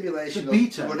 well, the It's simulation. a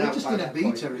beta. will run They're out just by in a that beta,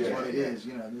 point. is Yeah, what it yeah. is.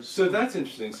 You know. So that's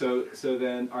interesting. So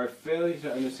then our failure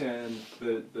to understand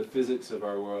the physics of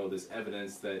our world is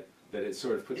evidence that it's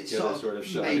sort of put It's together sort sort of of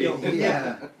shoddy. made up.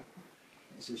 Yeah.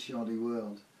 It's a shoddy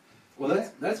world. Well,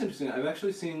 that's interesting. I've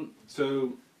actually seen,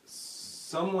 so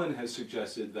someone has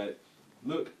suggested that,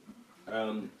 look,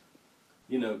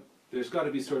 you know, there's got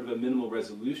to be sort of a minimal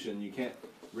resolution. You can't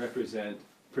represent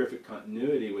perfect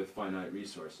continuity with finite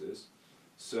resources.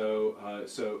 So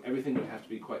everything would have to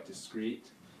be quite discrete,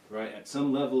 right? At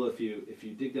some level, if you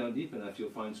dig down deep enough,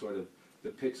 you'll find sort of the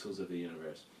pixels of the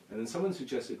universe. And then someone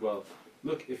suggested, well,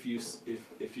 look, if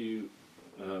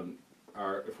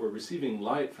we're receiving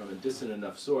light from a distant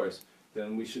enough source,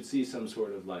 then we should see some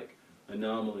sort of like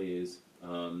anomalies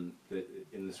that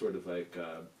in the sort of like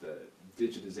the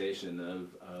digitization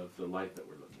of the light that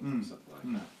we're looking for, something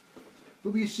like that.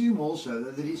 But we assume also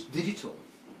that it's digital.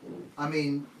 I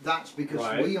mean, that's because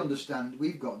Right. we understand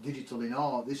we've got digital in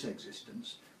this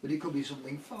existence, but it could be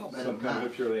something far better Some than kind of a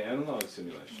that. purely analog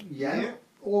simulation. Yeah.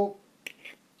 Or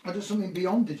just something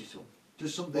beyond digital.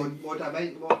 Just something. More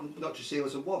not just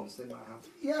zeros and ones. They might have.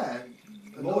 Yeah.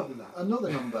 More than that. Another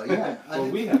number. Yeah. Well,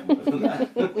 we have more than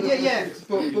that. Yeah,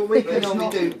 but we can it's only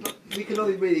not- we can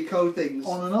only really code things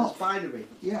On and as off. binary.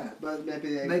 Yeah. But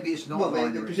maybe it's not well,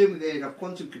 binary. presumably they'd have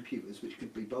quantum computers, which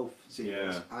could be both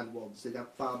zeros Yeah. and ones. They'd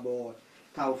have far more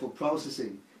powerful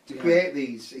processing to Yeah. create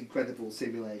these incredible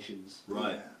simulations.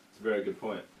 Right. Yeah. It's a very good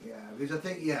point. Yeah, because I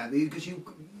think because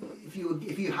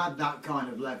if you had that kind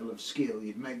of level of skill,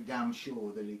 you'd make damn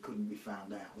sure that it couldn't be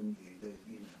found out, wouldn't you? That,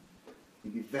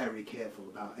 you'd be very careful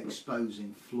about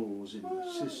exposing flaws in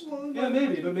the system. Yeah,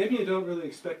 maybe, but maybe you don't really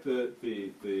expect the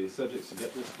subjects to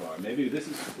get this far. Maybe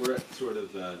we're at sort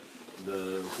of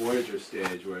the Voyager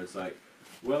stage where it's like,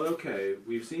 well, okay,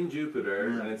 we've seen Jupiter,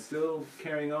 Yeah. and it's still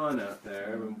carrying on out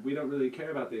there. And we don't really care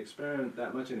about the experiment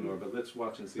that much anymore, but let's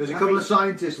watch and see. There's a what couple of happens.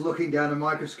 scientists looking down a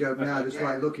microscope now, just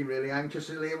Yeah. like looking really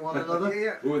anxiously at one another.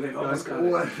 Yeah. Ooh, they've almost got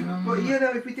it. But you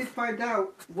know, if we did find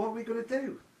out, what are we going to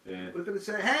do? Yeah. We're going to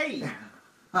say, hey,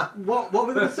 what are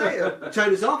we going to say?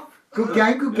 Turn us off? Good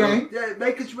game, good game. Yeah,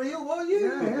 make us real, what are you?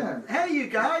 Yeah, Hey, you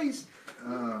guys.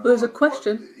 Well, there's a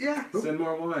question. Yeah. Send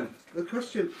more wine. The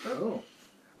question. Oh.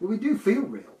 Well, we do feel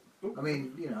real. I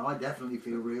mean, you know, I definitely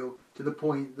feel real to the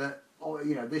point that, oh,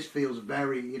 you know, this feels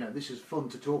very, you know, this is fun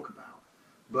to talk about,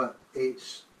 but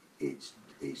it's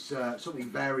something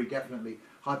very definitely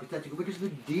hypothetical because of the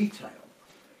detail.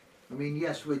 I mean,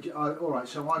 yes, all right.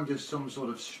 So I'm just some sort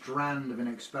of strand of an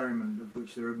experiment, of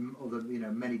which there are other, you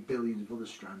know, many billions of other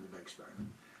strands of experiment,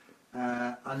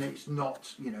 and it's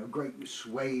not, you know, great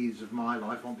swathes of my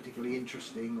life aren't particularly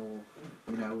interesting, or,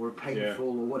 you know, or painful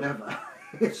or whatever.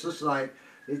 It's just like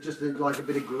like a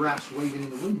bit of grass waving in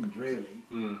the wind, really,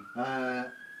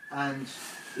 and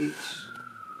it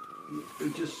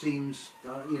just seems,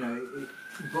 you know,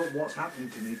 but what's happening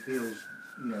to me feels,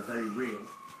 you know, very real.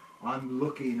 I'm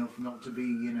lucky enough not to be,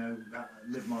 you know,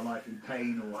 live my life in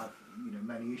pain or have, you know,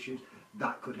 many issues.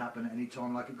 That could happen at any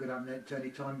time, like it could happen at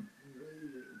any time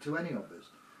to any of us.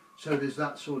 So there's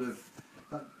that sort of,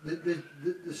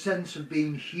 the sense of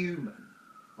being human,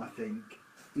 I think,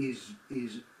 is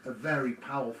a very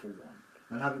powerful one.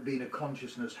 And having been a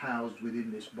consciousness housed within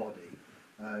this body,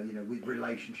 you know, with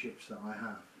relationships that I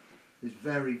have, is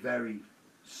very, very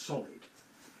solid.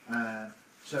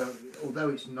 So, although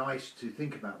it's nice to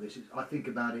think about this, I think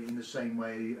about it in the same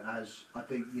way as I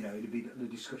think, you know, it'd be the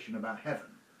discussion about heaven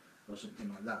or something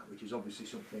like that, which is obviously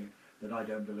something that I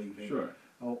don't believe in. Sure.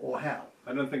 Or hell.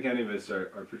 I don't think any of us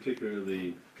are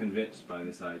particularly convinced by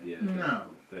this idea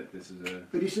that this is a...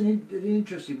 But it's an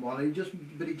interesting one. It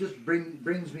just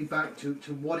brings me back to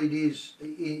what it is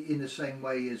in the same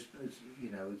way as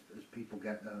you know, as people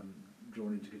get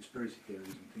drawn into conspiracy theories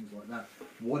and things like that.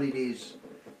 What it is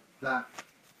that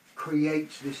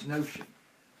creates this notion,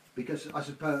 because I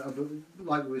suppose,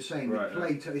 like we were saying, right,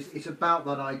 Plato, it's about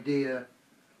that idea.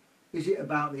 Is it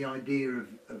about the idea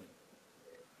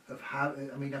of how?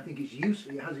 I mean, I think it's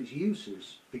it has its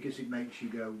uses because it makes you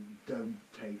go, don't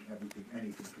take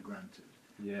anything for granted,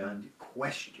 and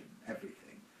question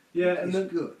everything. Yeah,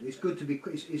 it's good. It's good to be.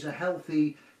 It's a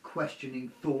healthy questioning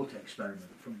thought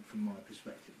experiment from my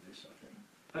perspective. This, I think.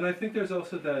 And I think there's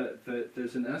also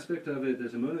there's an aspect of it.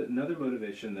 There's another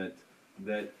motivation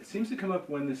that seems to come up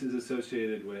when this is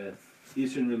associated with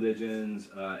Eastern religions,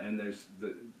 and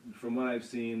from what I've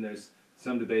seen, there's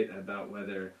some debate about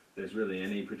whether there's really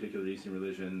any particular Eastern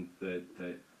religion that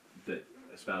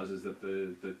espouses that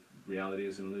the reality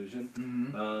is an illusion.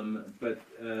 Mm-hmm. But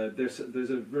there's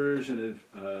a version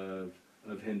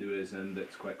of Hinduism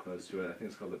that's quite close to it. I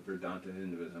think it's called Vedanta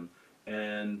Hinduism,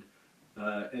 and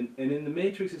in the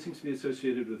Matrix it seems to be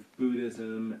associated with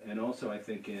Buddhism, and also I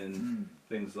think in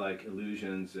things like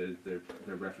illusions they're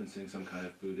referencing some kind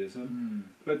of Buddhism.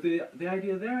 But the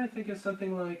idea there, I think, is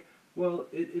something like, well,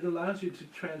 it allows you to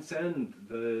transcend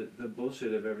the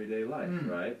bullshit of everyday life,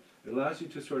 right? It allows you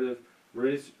to sort of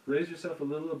raise yourself a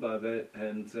little above it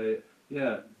and say,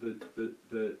 yeah,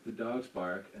 the dogs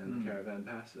bark and the caravan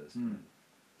passes,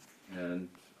 and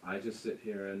I just sit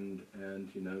here and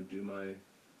you know, do my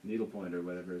needlepoint or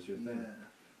whatever is your thing.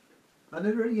 Yeah. And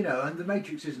you know, and the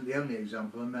Matrix isn't the only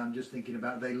example. I mean, I'm just thinking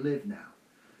about They Live Now.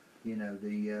 You know,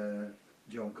 the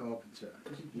John Carpenter.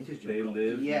 It is John They Carpenter.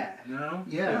 live Yeah. now?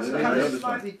 Yeah. It's They kind live. of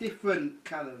slightly different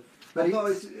kind of. But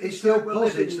it still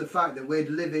posits the fact that we're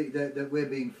living, that we're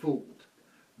being fooled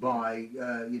by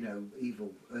you know,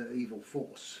 evil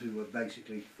force who are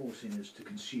basically forcing us to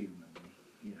consume, and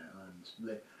you know, and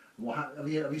live. Have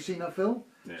you seen that film?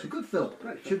 Yeah. It's a good film.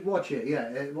 Should watch it. Yeah,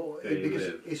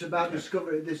 because it's about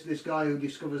discovering this guy who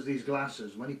discovers these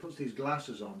glasses. When he puts these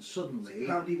glasses on, suddenly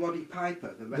Cloudy Waddy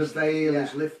Piper. the veil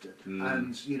is lifted,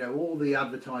 and you know, all the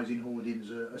advertising hoardings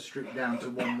are stripped down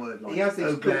to one word. Like, he has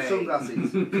these good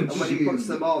sunglasses, and when he puts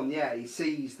them on, he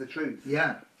sees the truth.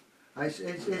 Yeah.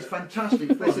 It's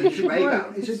fantastic fun.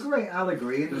 It's a great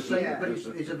allegory in the same, but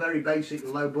it's a very basic,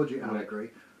 low budget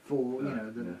allegory for, you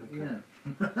know,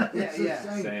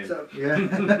 Same. So,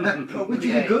 which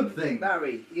is a good thing.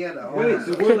 Barry, you know. Wait,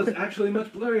 the world is actually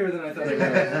much blurrier than I thought it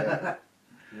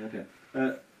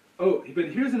was. Okay. But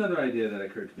here's another idea that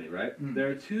occurred to me, right? There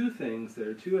are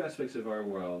two aspects of our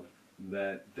world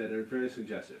that are very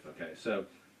suggestive. Okay, so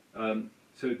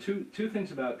two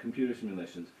things about computer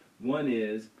simulations. One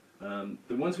is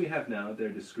the ones we have now, they're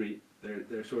discrete.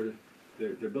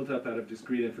 They're built up out of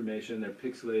discrete information. They're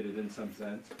pixelated in some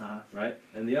sense, right?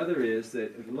 And the other is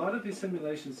that a lot of these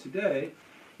simulations today,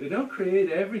 they don't create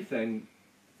everything.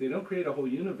 They don't create a whole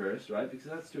universe, right? Because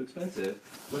that's too expensive.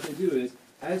 What they do is,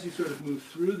 as you sort of move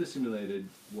through the simulated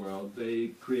world, they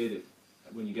create it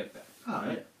when you get there,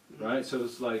 right? Right. So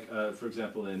it's like, for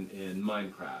example, in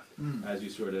Minecraft, as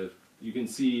you can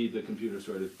see the computer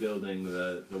sort of building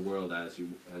the world as you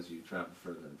travel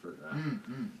further and further out.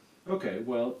 Okay,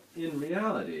 well, in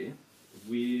reality,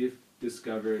 we've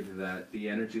discovered that the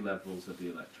energy levels of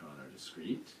the electron are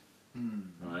discrete,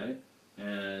 right?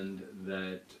 And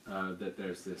that that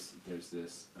there's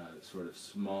this sort of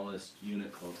smallest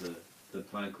unit called the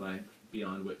Planck length,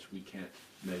 beyond which we can't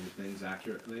measure things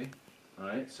accurately,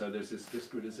 right? So there's this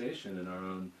discretization in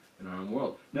our own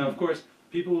world. Now, of course,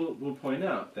 people will point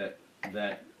out that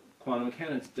quantum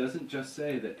mechanics doesn't just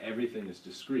say that everything is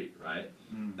discrete, right?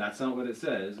 That's not what it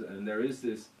says, and there is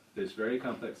this very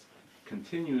complex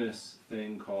continuous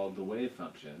thing called the wave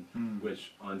function,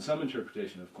 which on some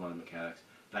interpretation of quantum mechanics,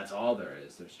 that's all there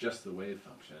is. There's just the wave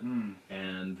function.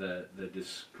 And the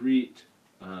discrete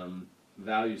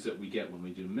values that we get when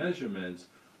we do measurements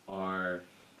are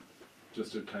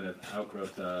just a kind of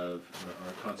outgrowth of, or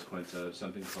a consequence of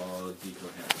something called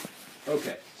decoherence.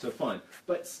 Okay, so fine.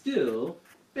 But still,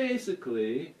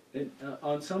 basically,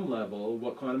 on some level,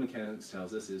 what quantum mechanics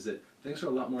tells us is that things are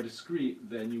a lot more discrete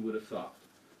than you would have thought.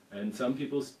 And some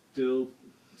people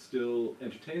still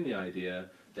entertain the idea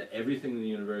that everything in the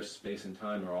universe, space and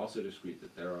time, are also discrete,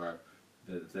 that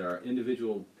there are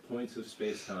individual points of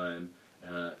space-time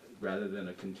rather than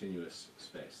a continuous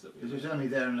space. Because it's only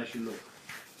there unless you look.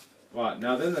 Well,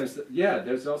 now then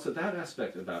there's also that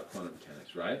aspect about quantum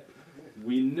mechanics, right?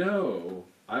 We know,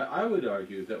 I would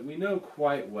argue that we know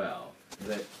quite well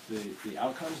that the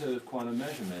outcomes of quantum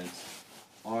measurements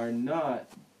are not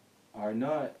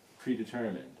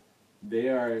predetermined. They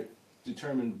are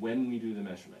determined when we do the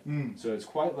measurement. So it's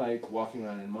quite like walking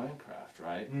around in Minecraft,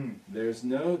 right? There's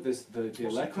no the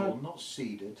electron not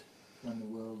seeded when the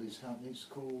world is happening. It's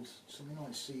called something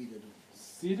like seeded.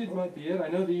 Seeded might be it. I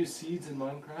know they use seeds in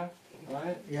Minecraft,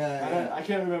 right? Yeah. I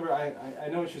can't remember. I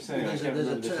know what you're saying. I can't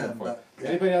remember the term for it. Yeah.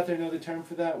 Anybody out there know the term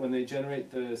for that when they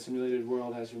generate the simulated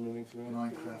world as you're moving through it?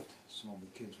 Minecraft. Some of the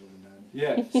kids will have known.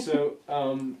 Yeah. So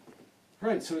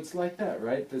right. So it's like that,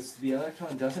 right? The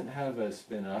electron doesn't have a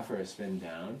spin up or a spin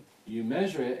down. You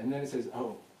measure it, and then it says,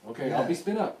 "Oh, okay, Yeah. I'll be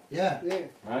spin up." Yeah.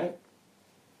 Right.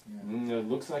 Yeah. It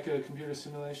looks like a computer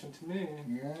simulation to me.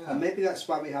 Yeah. And maybe that's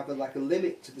why we have a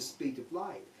limit to the speed of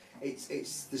light. It's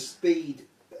the speed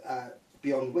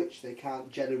beyond which they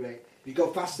can't generate. If you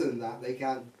go faster than that, they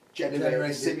can't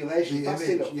generate a simulation fast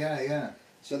enough. Yeah.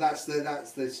 So that's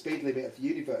the speed limit of the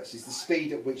universe. Is the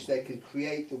speed at which they can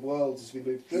create the worlds as we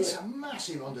move through It's it. a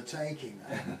massive undertaking,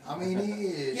 that. I mean, it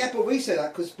is. Yeah, but we say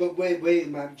that because we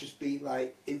might just be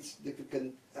like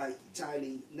insignificant,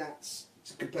 tiny gnats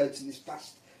compared to this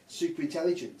vast super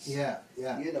intelligence. Yeah.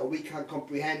 You know, we can't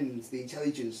comprehend the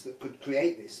intelligence that could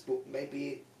create this, but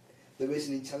maybe there is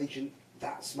an intelligent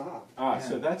that smart.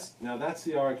 So that's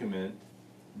the argument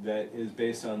that is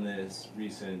based on this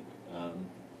recent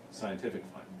scientific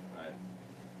finding, right?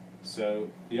 So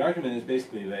the argument is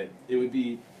basically that it would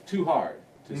be too hard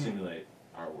to simulate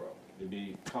our world. It would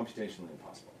be computationally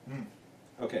impossible.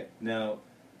 Okay, now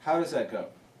how does that go?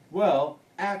 Well,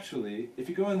 actually, if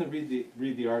you go in and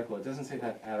read the article, it doesn't say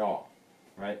that at all,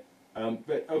 right?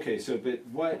 But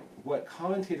what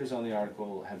commentators on the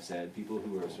article have said, people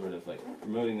who are sort of like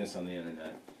promoting this on the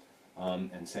internet,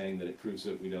 and saying that it proves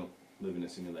that we don't live in a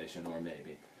simulation, or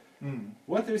maybe.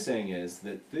 What they're saying is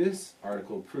that this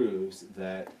article proves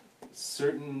that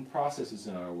certain processes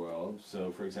in our world,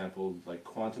 so for example, like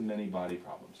quantum many-body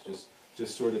problems,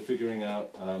 just sort of figuring out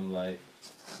like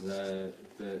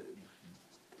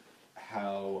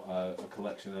how a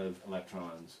collection of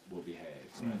electrons will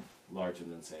behave, right? Larger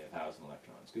than say 1,000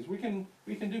 electrons, because we can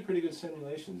do pretty good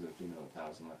simulations if we know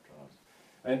 1,000 electrons.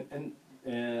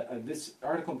 And this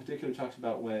article in particular talks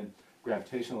about when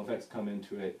gravitational effects come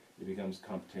into it, it becomes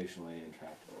computationally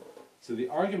intractable. So the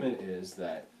argument is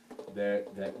that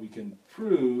we can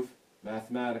prove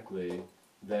mathematically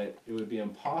that it would be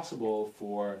impossible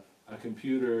for a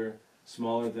computer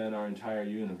smaller than our entire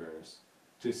universe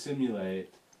to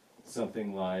simulate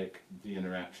something like the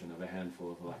interaction of a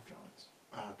handful of electrons.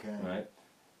 Okay. Right?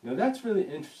 Now that's really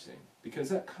interesting, because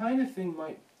that kind of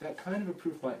a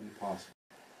proof might be possible.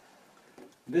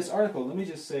 This article, let me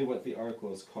just say what the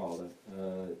article is called,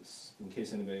 in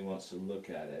case anybody wants to look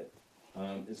at it.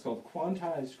 It's called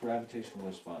Quantized Gravitational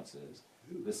Responses,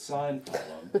 the Sign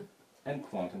Problem, and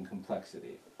Quantum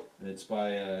Complexity. And it's by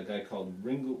a guys called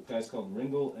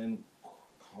Ringel and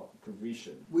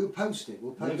Grecian. We'll post it.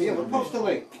 We'll post the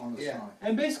link on the site.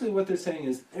 And basically what they're saying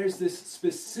is there's this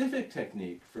specific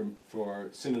technique for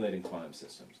simulating quantum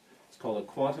systems. It's called a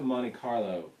quantum Monte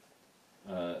Carlo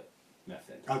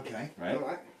method. Okay. Right? All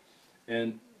right.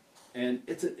 And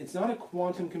it's not a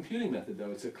quantum computing method,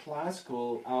 though. It's a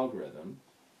classical algorithm.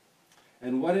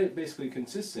 And what it basically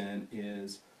consists in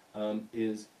is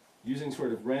using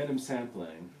sort of random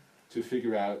sampling to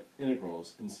figure out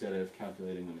integrals instead of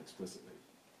calculating them explicitly.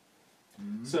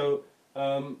 So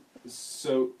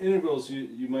So integrals,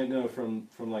 you might know from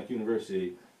like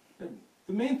university.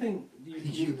 The main thing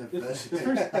the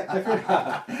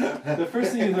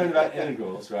first thing you learn about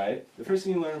integrals, right? The first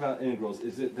thing you learn about integrals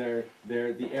is that they're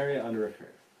the area under a curve.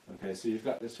 Okay, so you've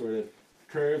got this sort of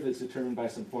curve that's determined by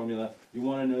some formula. You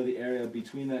want to know the area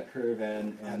between that curve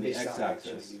and the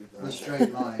x-axis. The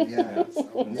straight line, yeah.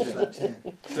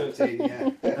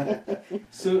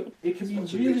 So it can be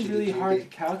really, really hard to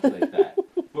calculate that.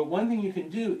 But one thing you can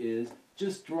do is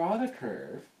just draw the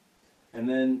curve, and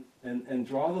then and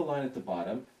draw the line at the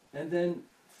bottom, and then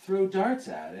throw darts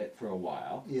at it for a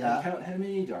while, and count how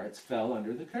many darts fell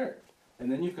under the curve.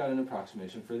 And then you've got an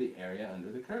approximation for the area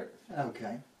under the curve.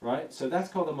 Okay. Right? So that's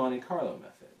called the Monte Carlo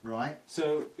method. Right.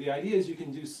 So the idea is you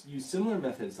can use similar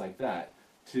methods like that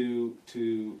to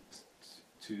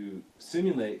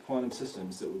simulate quantum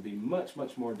systems that would be much,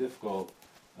 much more difficult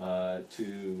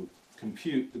to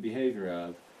compute the behavior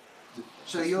of.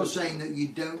 So you're saying that you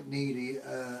don't need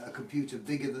a computer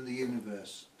bigger than the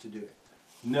universe to do it?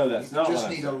 No, that's not what I'm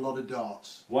saying. You just need a lot of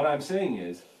darts. What I'm saying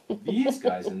is, these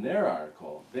guys in their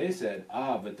article, they said,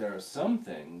 but there are some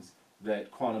things that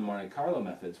quantum Monte Carlo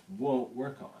methods won't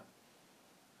work on.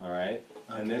 All right?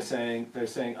 Okay. And they're saying,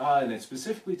 and it's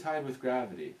specifically tied with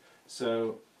gravity.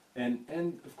 So, and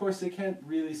of course they can't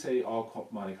really say all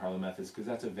Monte Carlo methods because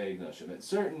that's a vague notion. But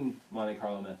certain Monte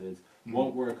Carlo methods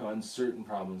won't work on certain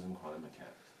problems in quantum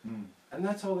mechanics. And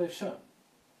that's all they've shown.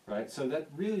 Right? So that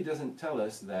really doesn't tell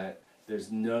us that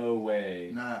there's no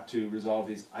way to resolve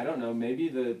these. I don't know, maybe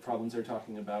the problems they're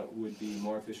talking about would be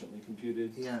more efficiently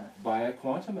computed by a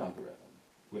quantum algorithm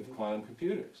with quantum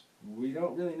computers. We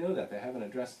don't really know that. They haven't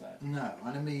addressed that. No,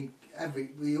 and I mean,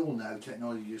 we all know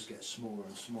technology just gets smaller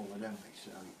and smaller, don't we?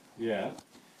 So yeah,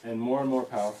 and more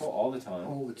powerful all the time.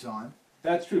 All the time.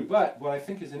 That's true, but what I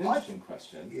think is an interesting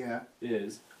question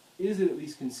is it at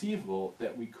least conceivable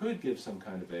that we could give some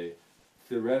kind of a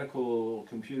theoretical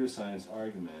computer science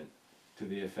argument to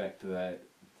the effect that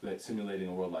simulating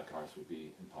a world like ours would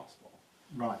be impossible.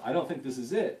 Right. I don't think this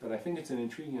is it, but I think it's an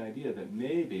intriguing idea that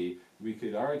maybe we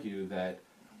could argue that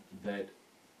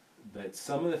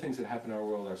some of the things that happen in our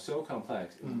world are so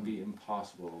complex it would be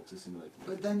impossible to simulate them.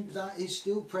 But then that is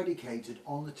still predicated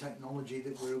on the technology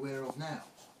that we're aware of now.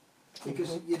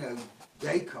 Because, you know,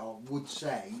 Descartes would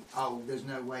say, there's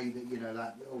no way that, you know,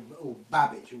 that, or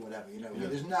Babbage or whatever, you know,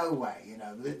 there's no way, you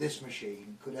know, that this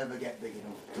machine could ever get big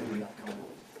enough to do that kind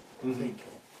of thinking.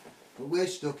 But we're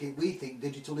stuck in, we think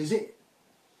digital is it.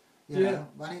 You know,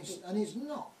 and it's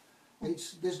not.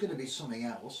 There's going to be something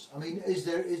else. I mean,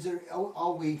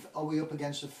 are we up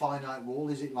against a finite wall?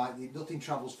 Is it like nothing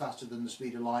travels faster than the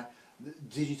speed of light?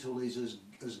 Digital is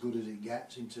as good as it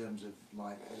gets in terms of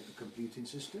like the computing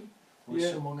system? Or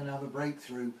is someone going to have a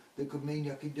breakthrough that could mean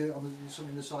I could do it on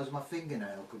something the size of my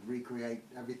fingernail, could recreate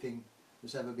everything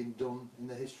that's ever been done in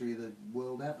the history of the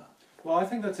world ever? Well, I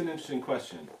think that's an interesting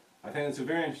question. I think it's a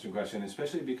very interesting question,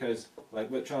 especially because, like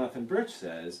what Jonathan Birch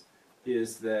says,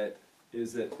 is that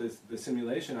the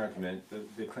simulation argument,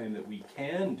 the claim that we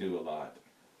can do a lot,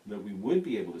 that we would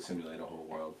be able to simulate a whole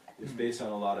world, is based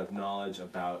on a lot of knowledge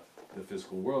about the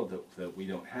physical world that we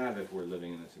don't have if we're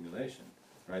living in a simulation.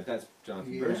 Right? That's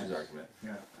Jonathan Birch's argument.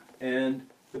 Yeah. And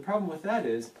the problem with that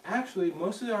is, actually,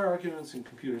 most of our arguments in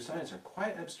computer science are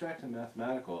quite abstract and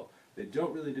mathematical. They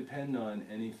don't really depend on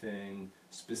anything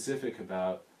specific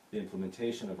about the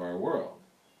implementation of our world.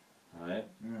 Right?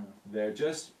 Yeah.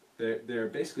 They're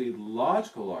basically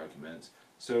logical arguments.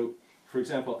 So, for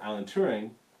example, Alan Turing,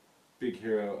 big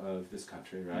hero of this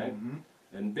country, right?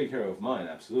 And big hero of mine,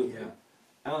 absolutely. Yeah.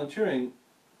 Alan Turing,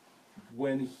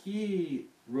 when he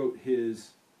wrote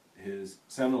his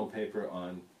seminal paper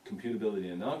on computability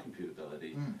and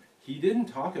non-computability, he didn't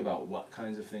talk about what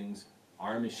kinds of things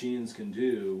our machines can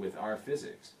do with our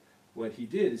physics. What he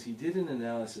did is he did an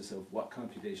analysis of what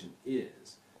computation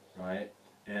is, right?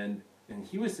 And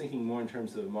he was thinking more in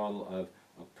terms of the model of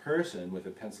a person with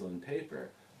a pencil and paper,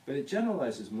 but it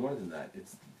generalizes more than that.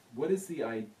 It's what is the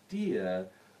idea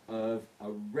of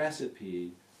a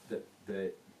recipe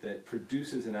that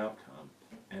produces an outcome,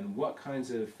 and what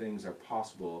kinds of things are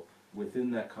possible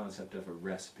within that concept of a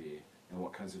recipe, and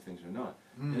what kinds of things are not.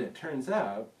 And it turns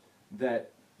out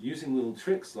that using little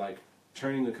tricks like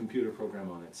turning the computer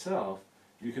program on itself,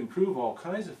 you can prove all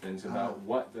kinds of things about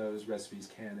what those recipes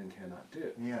can and cannot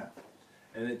do. Yeah.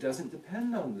 And it doesn't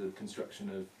depend on the construction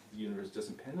of the universe, it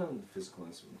doesn't depend on the physical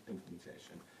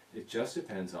implementation. It just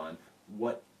depends on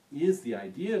what is the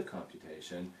idea of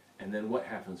computation, and then what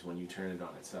happens when you turn it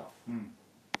on itself.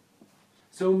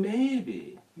 So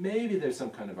maybe there's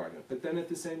some kind of argument. But then at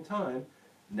the same time,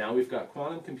 now we've got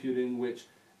quantum computing, which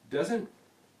doesn't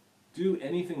do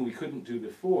anything we couldn't do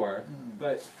before,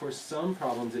 but for some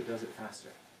problems it does it faster.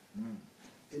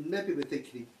 And maybe we're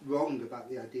thinking wrong about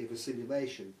the idea of a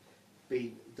simulation,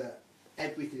 being that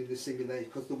everything in the simulation,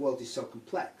 because the world is so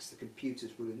complex, the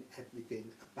computers run everything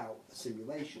about a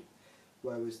simulation,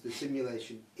 whereas the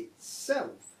simulation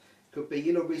itself could be,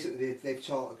 you know, recently they've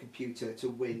taught a computer to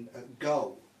win at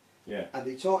Go. Yeah. And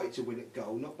they taught it to win at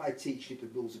Go, not by teaching it the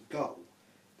rules of Go,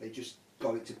 they just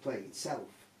got it to play itself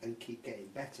and keep getting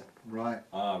better. Right.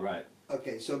 Ah, right.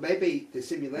 Okay, so maybe the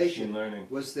simulation Machine learning.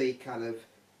 was the kind of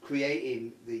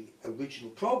creating the original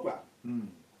program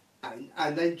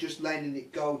and then just letting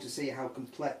it go to see how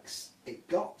complex it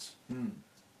got.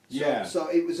 Yeah. So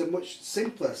it was a much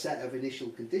simpler set of initial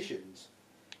conditions.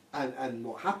 And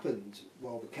what happened,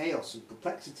 well, the chaos and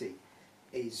complexity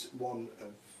is one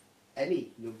of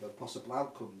any number of possible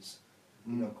outcomes.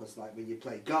 You know, because like when you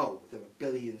play Go, there are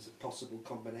billions of possible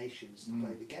combinations to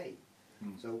play the game.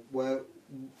 So where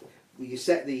you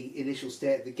set the initial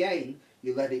state of the game,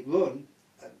 you let it run,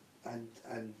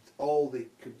 and all the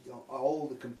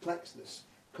complexness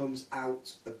comes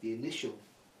out of the initial.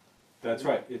 That's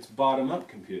right. It's bottom-up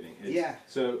computing. Yeah.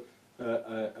 So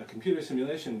a computer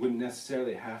simulation wouldn't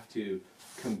necessarily have to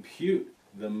compute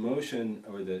the motion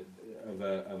or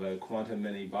of a quantum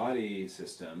many-body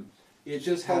system. It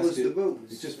just follows has to. The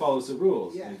rules. It just follows the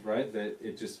rules, Yeah. right? That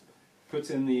it just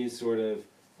puts in these sort of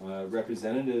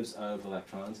representatives of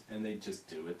electrons, and they just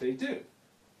do what they do,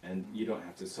 and you don't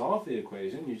have to solve the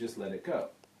equation. You just let it go,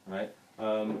 right?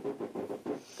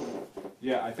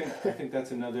 Yeah, I think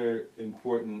that's another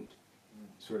important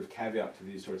sort of caveat to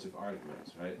these sorts of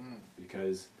arguments, right?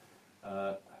 Because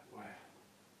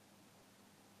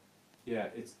yeah,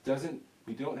 it doesn't.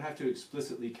 We don't have to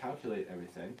explicitly calculate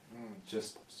everything,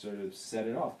 just sort of set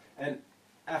it off. And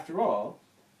after all,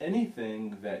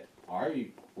 anything that our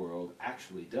world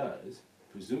actually does,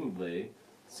 presumably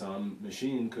some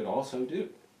machine could also do.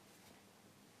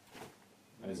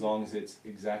 As long as it's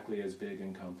exactly as big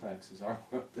and complex as our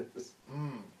world is.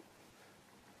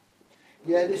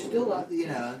 Yeah, there's still that, you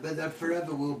know, but there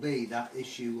forever will be that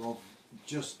issue of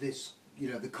just this, you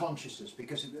know, the consciousness,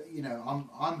 because, you know,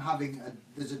 I'm having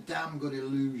there's a damn good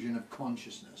illusion of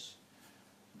consciousness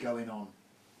going on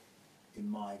in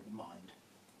my mind.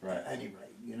 Right. At any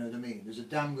rate, you know what I mean? There's a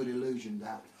damn good illusion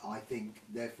that I think,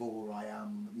 therefore I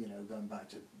am, you know, going back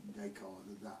to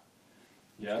Descartes, that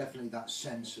Yeah. definitely that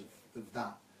sense of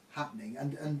that happening,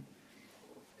 and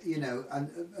you know, and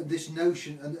this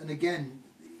notion, and again,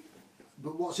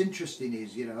 but what's interesting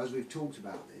is, you know, as we've talked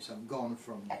about this, I've gone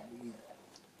from, you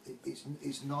know,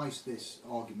 it's nice, this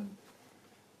argument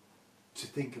to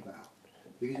think about,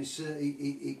 because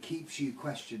it keeps you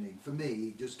questioning. For me,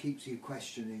 it just keeps you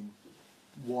questioning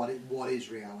what is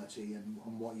reality and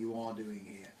what you are doing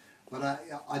here. But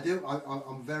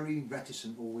I'm very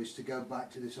reticent always to go back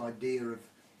to this idea of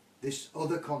this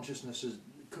other consciousness, as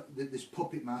this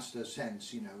puppet master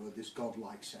sense, you know, or this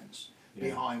godlike sense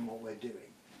behind what we're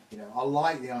doing. You know, I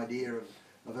like the idea of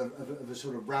a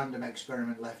sort of random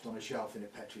experiment left on a shelf in a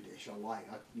petri dish. You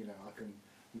know, I can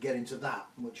get into that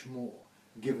much more,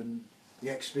 given the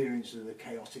experience of the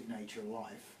chaotic nature of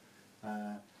life,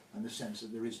 and the sense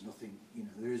that there is nothing, you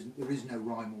know, there is no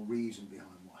rhyme or reason behind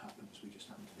what happens. We just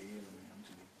happen to be here, and we happen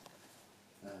to be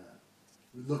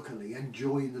luckily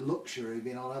enjoying the luxury of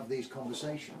being able to have these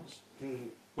conversations.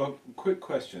 Well, quick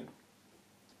question,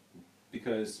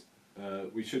 because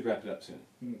we should wrap it up soon,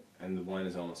 and the wine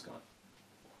is almost gone.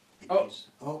 Oh,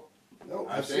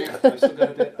 I've still got a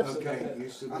bit. okay. You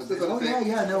still got I've a still bit. got a Oh bit.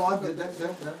 yeah, no, don't let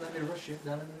me rush you.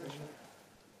 Don't let me rush you.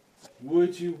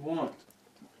 Would you want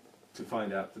to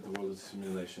find out that the world is a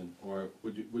simulation, or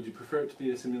would you prefer it to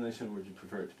be a simulation, or would you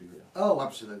prefer it to be real? Oh,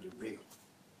 absolutely real.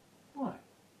 Why?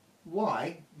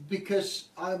 Why? Because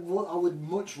I would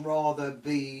much rather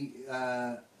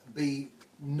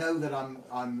know that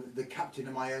I'm the captain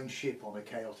of my own ship on a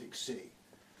chaotic sea.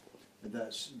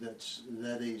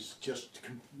 That is just,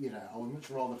 you know, I would much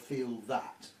rather feel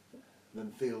that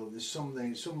than feel that there's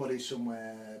somebody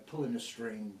somewhere pulling a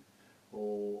string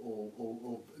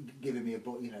or giving me a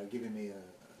bum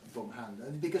hand.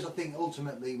 And because I think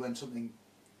ultimately when something,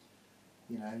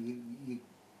 you know,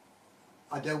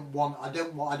 I don't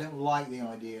like the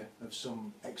idea of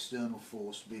some external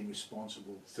force being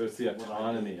responsible. So it's the for what I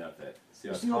autonomy do. of it. It's the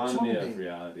It's the autonomy autonomy. of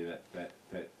reality that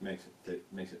makes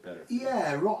it better.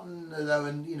 Yeah, rotten though,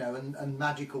 and you know, and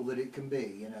magical that it can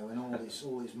be, you know, and all its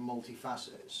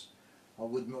multifacets. I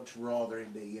would much rather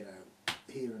it be, you know,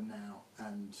 here and now,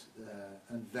 and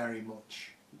very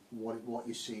much what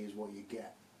you see is what you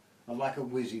get. I like a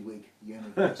WYSIWYG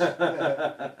universe. Perfect.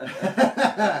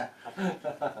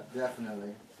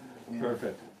 Definitely. Yeah.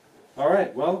 Perfect. All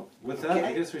right. Well, with that, I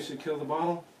Okay. guess we should kill the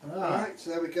bottle. Alright,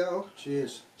 so there we go.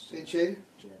 Cheers. Cinch in.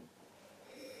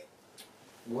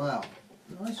 Wow.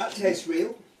 Nice. That tastes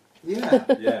real. Yeah.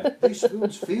 Yeah. These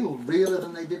spoons feel realer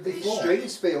than they did These before.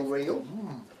 strings feel real.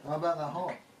 How about that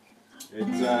hot?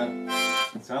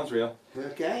 It sounds real.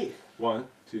 Okay. 1,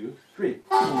 2, 3.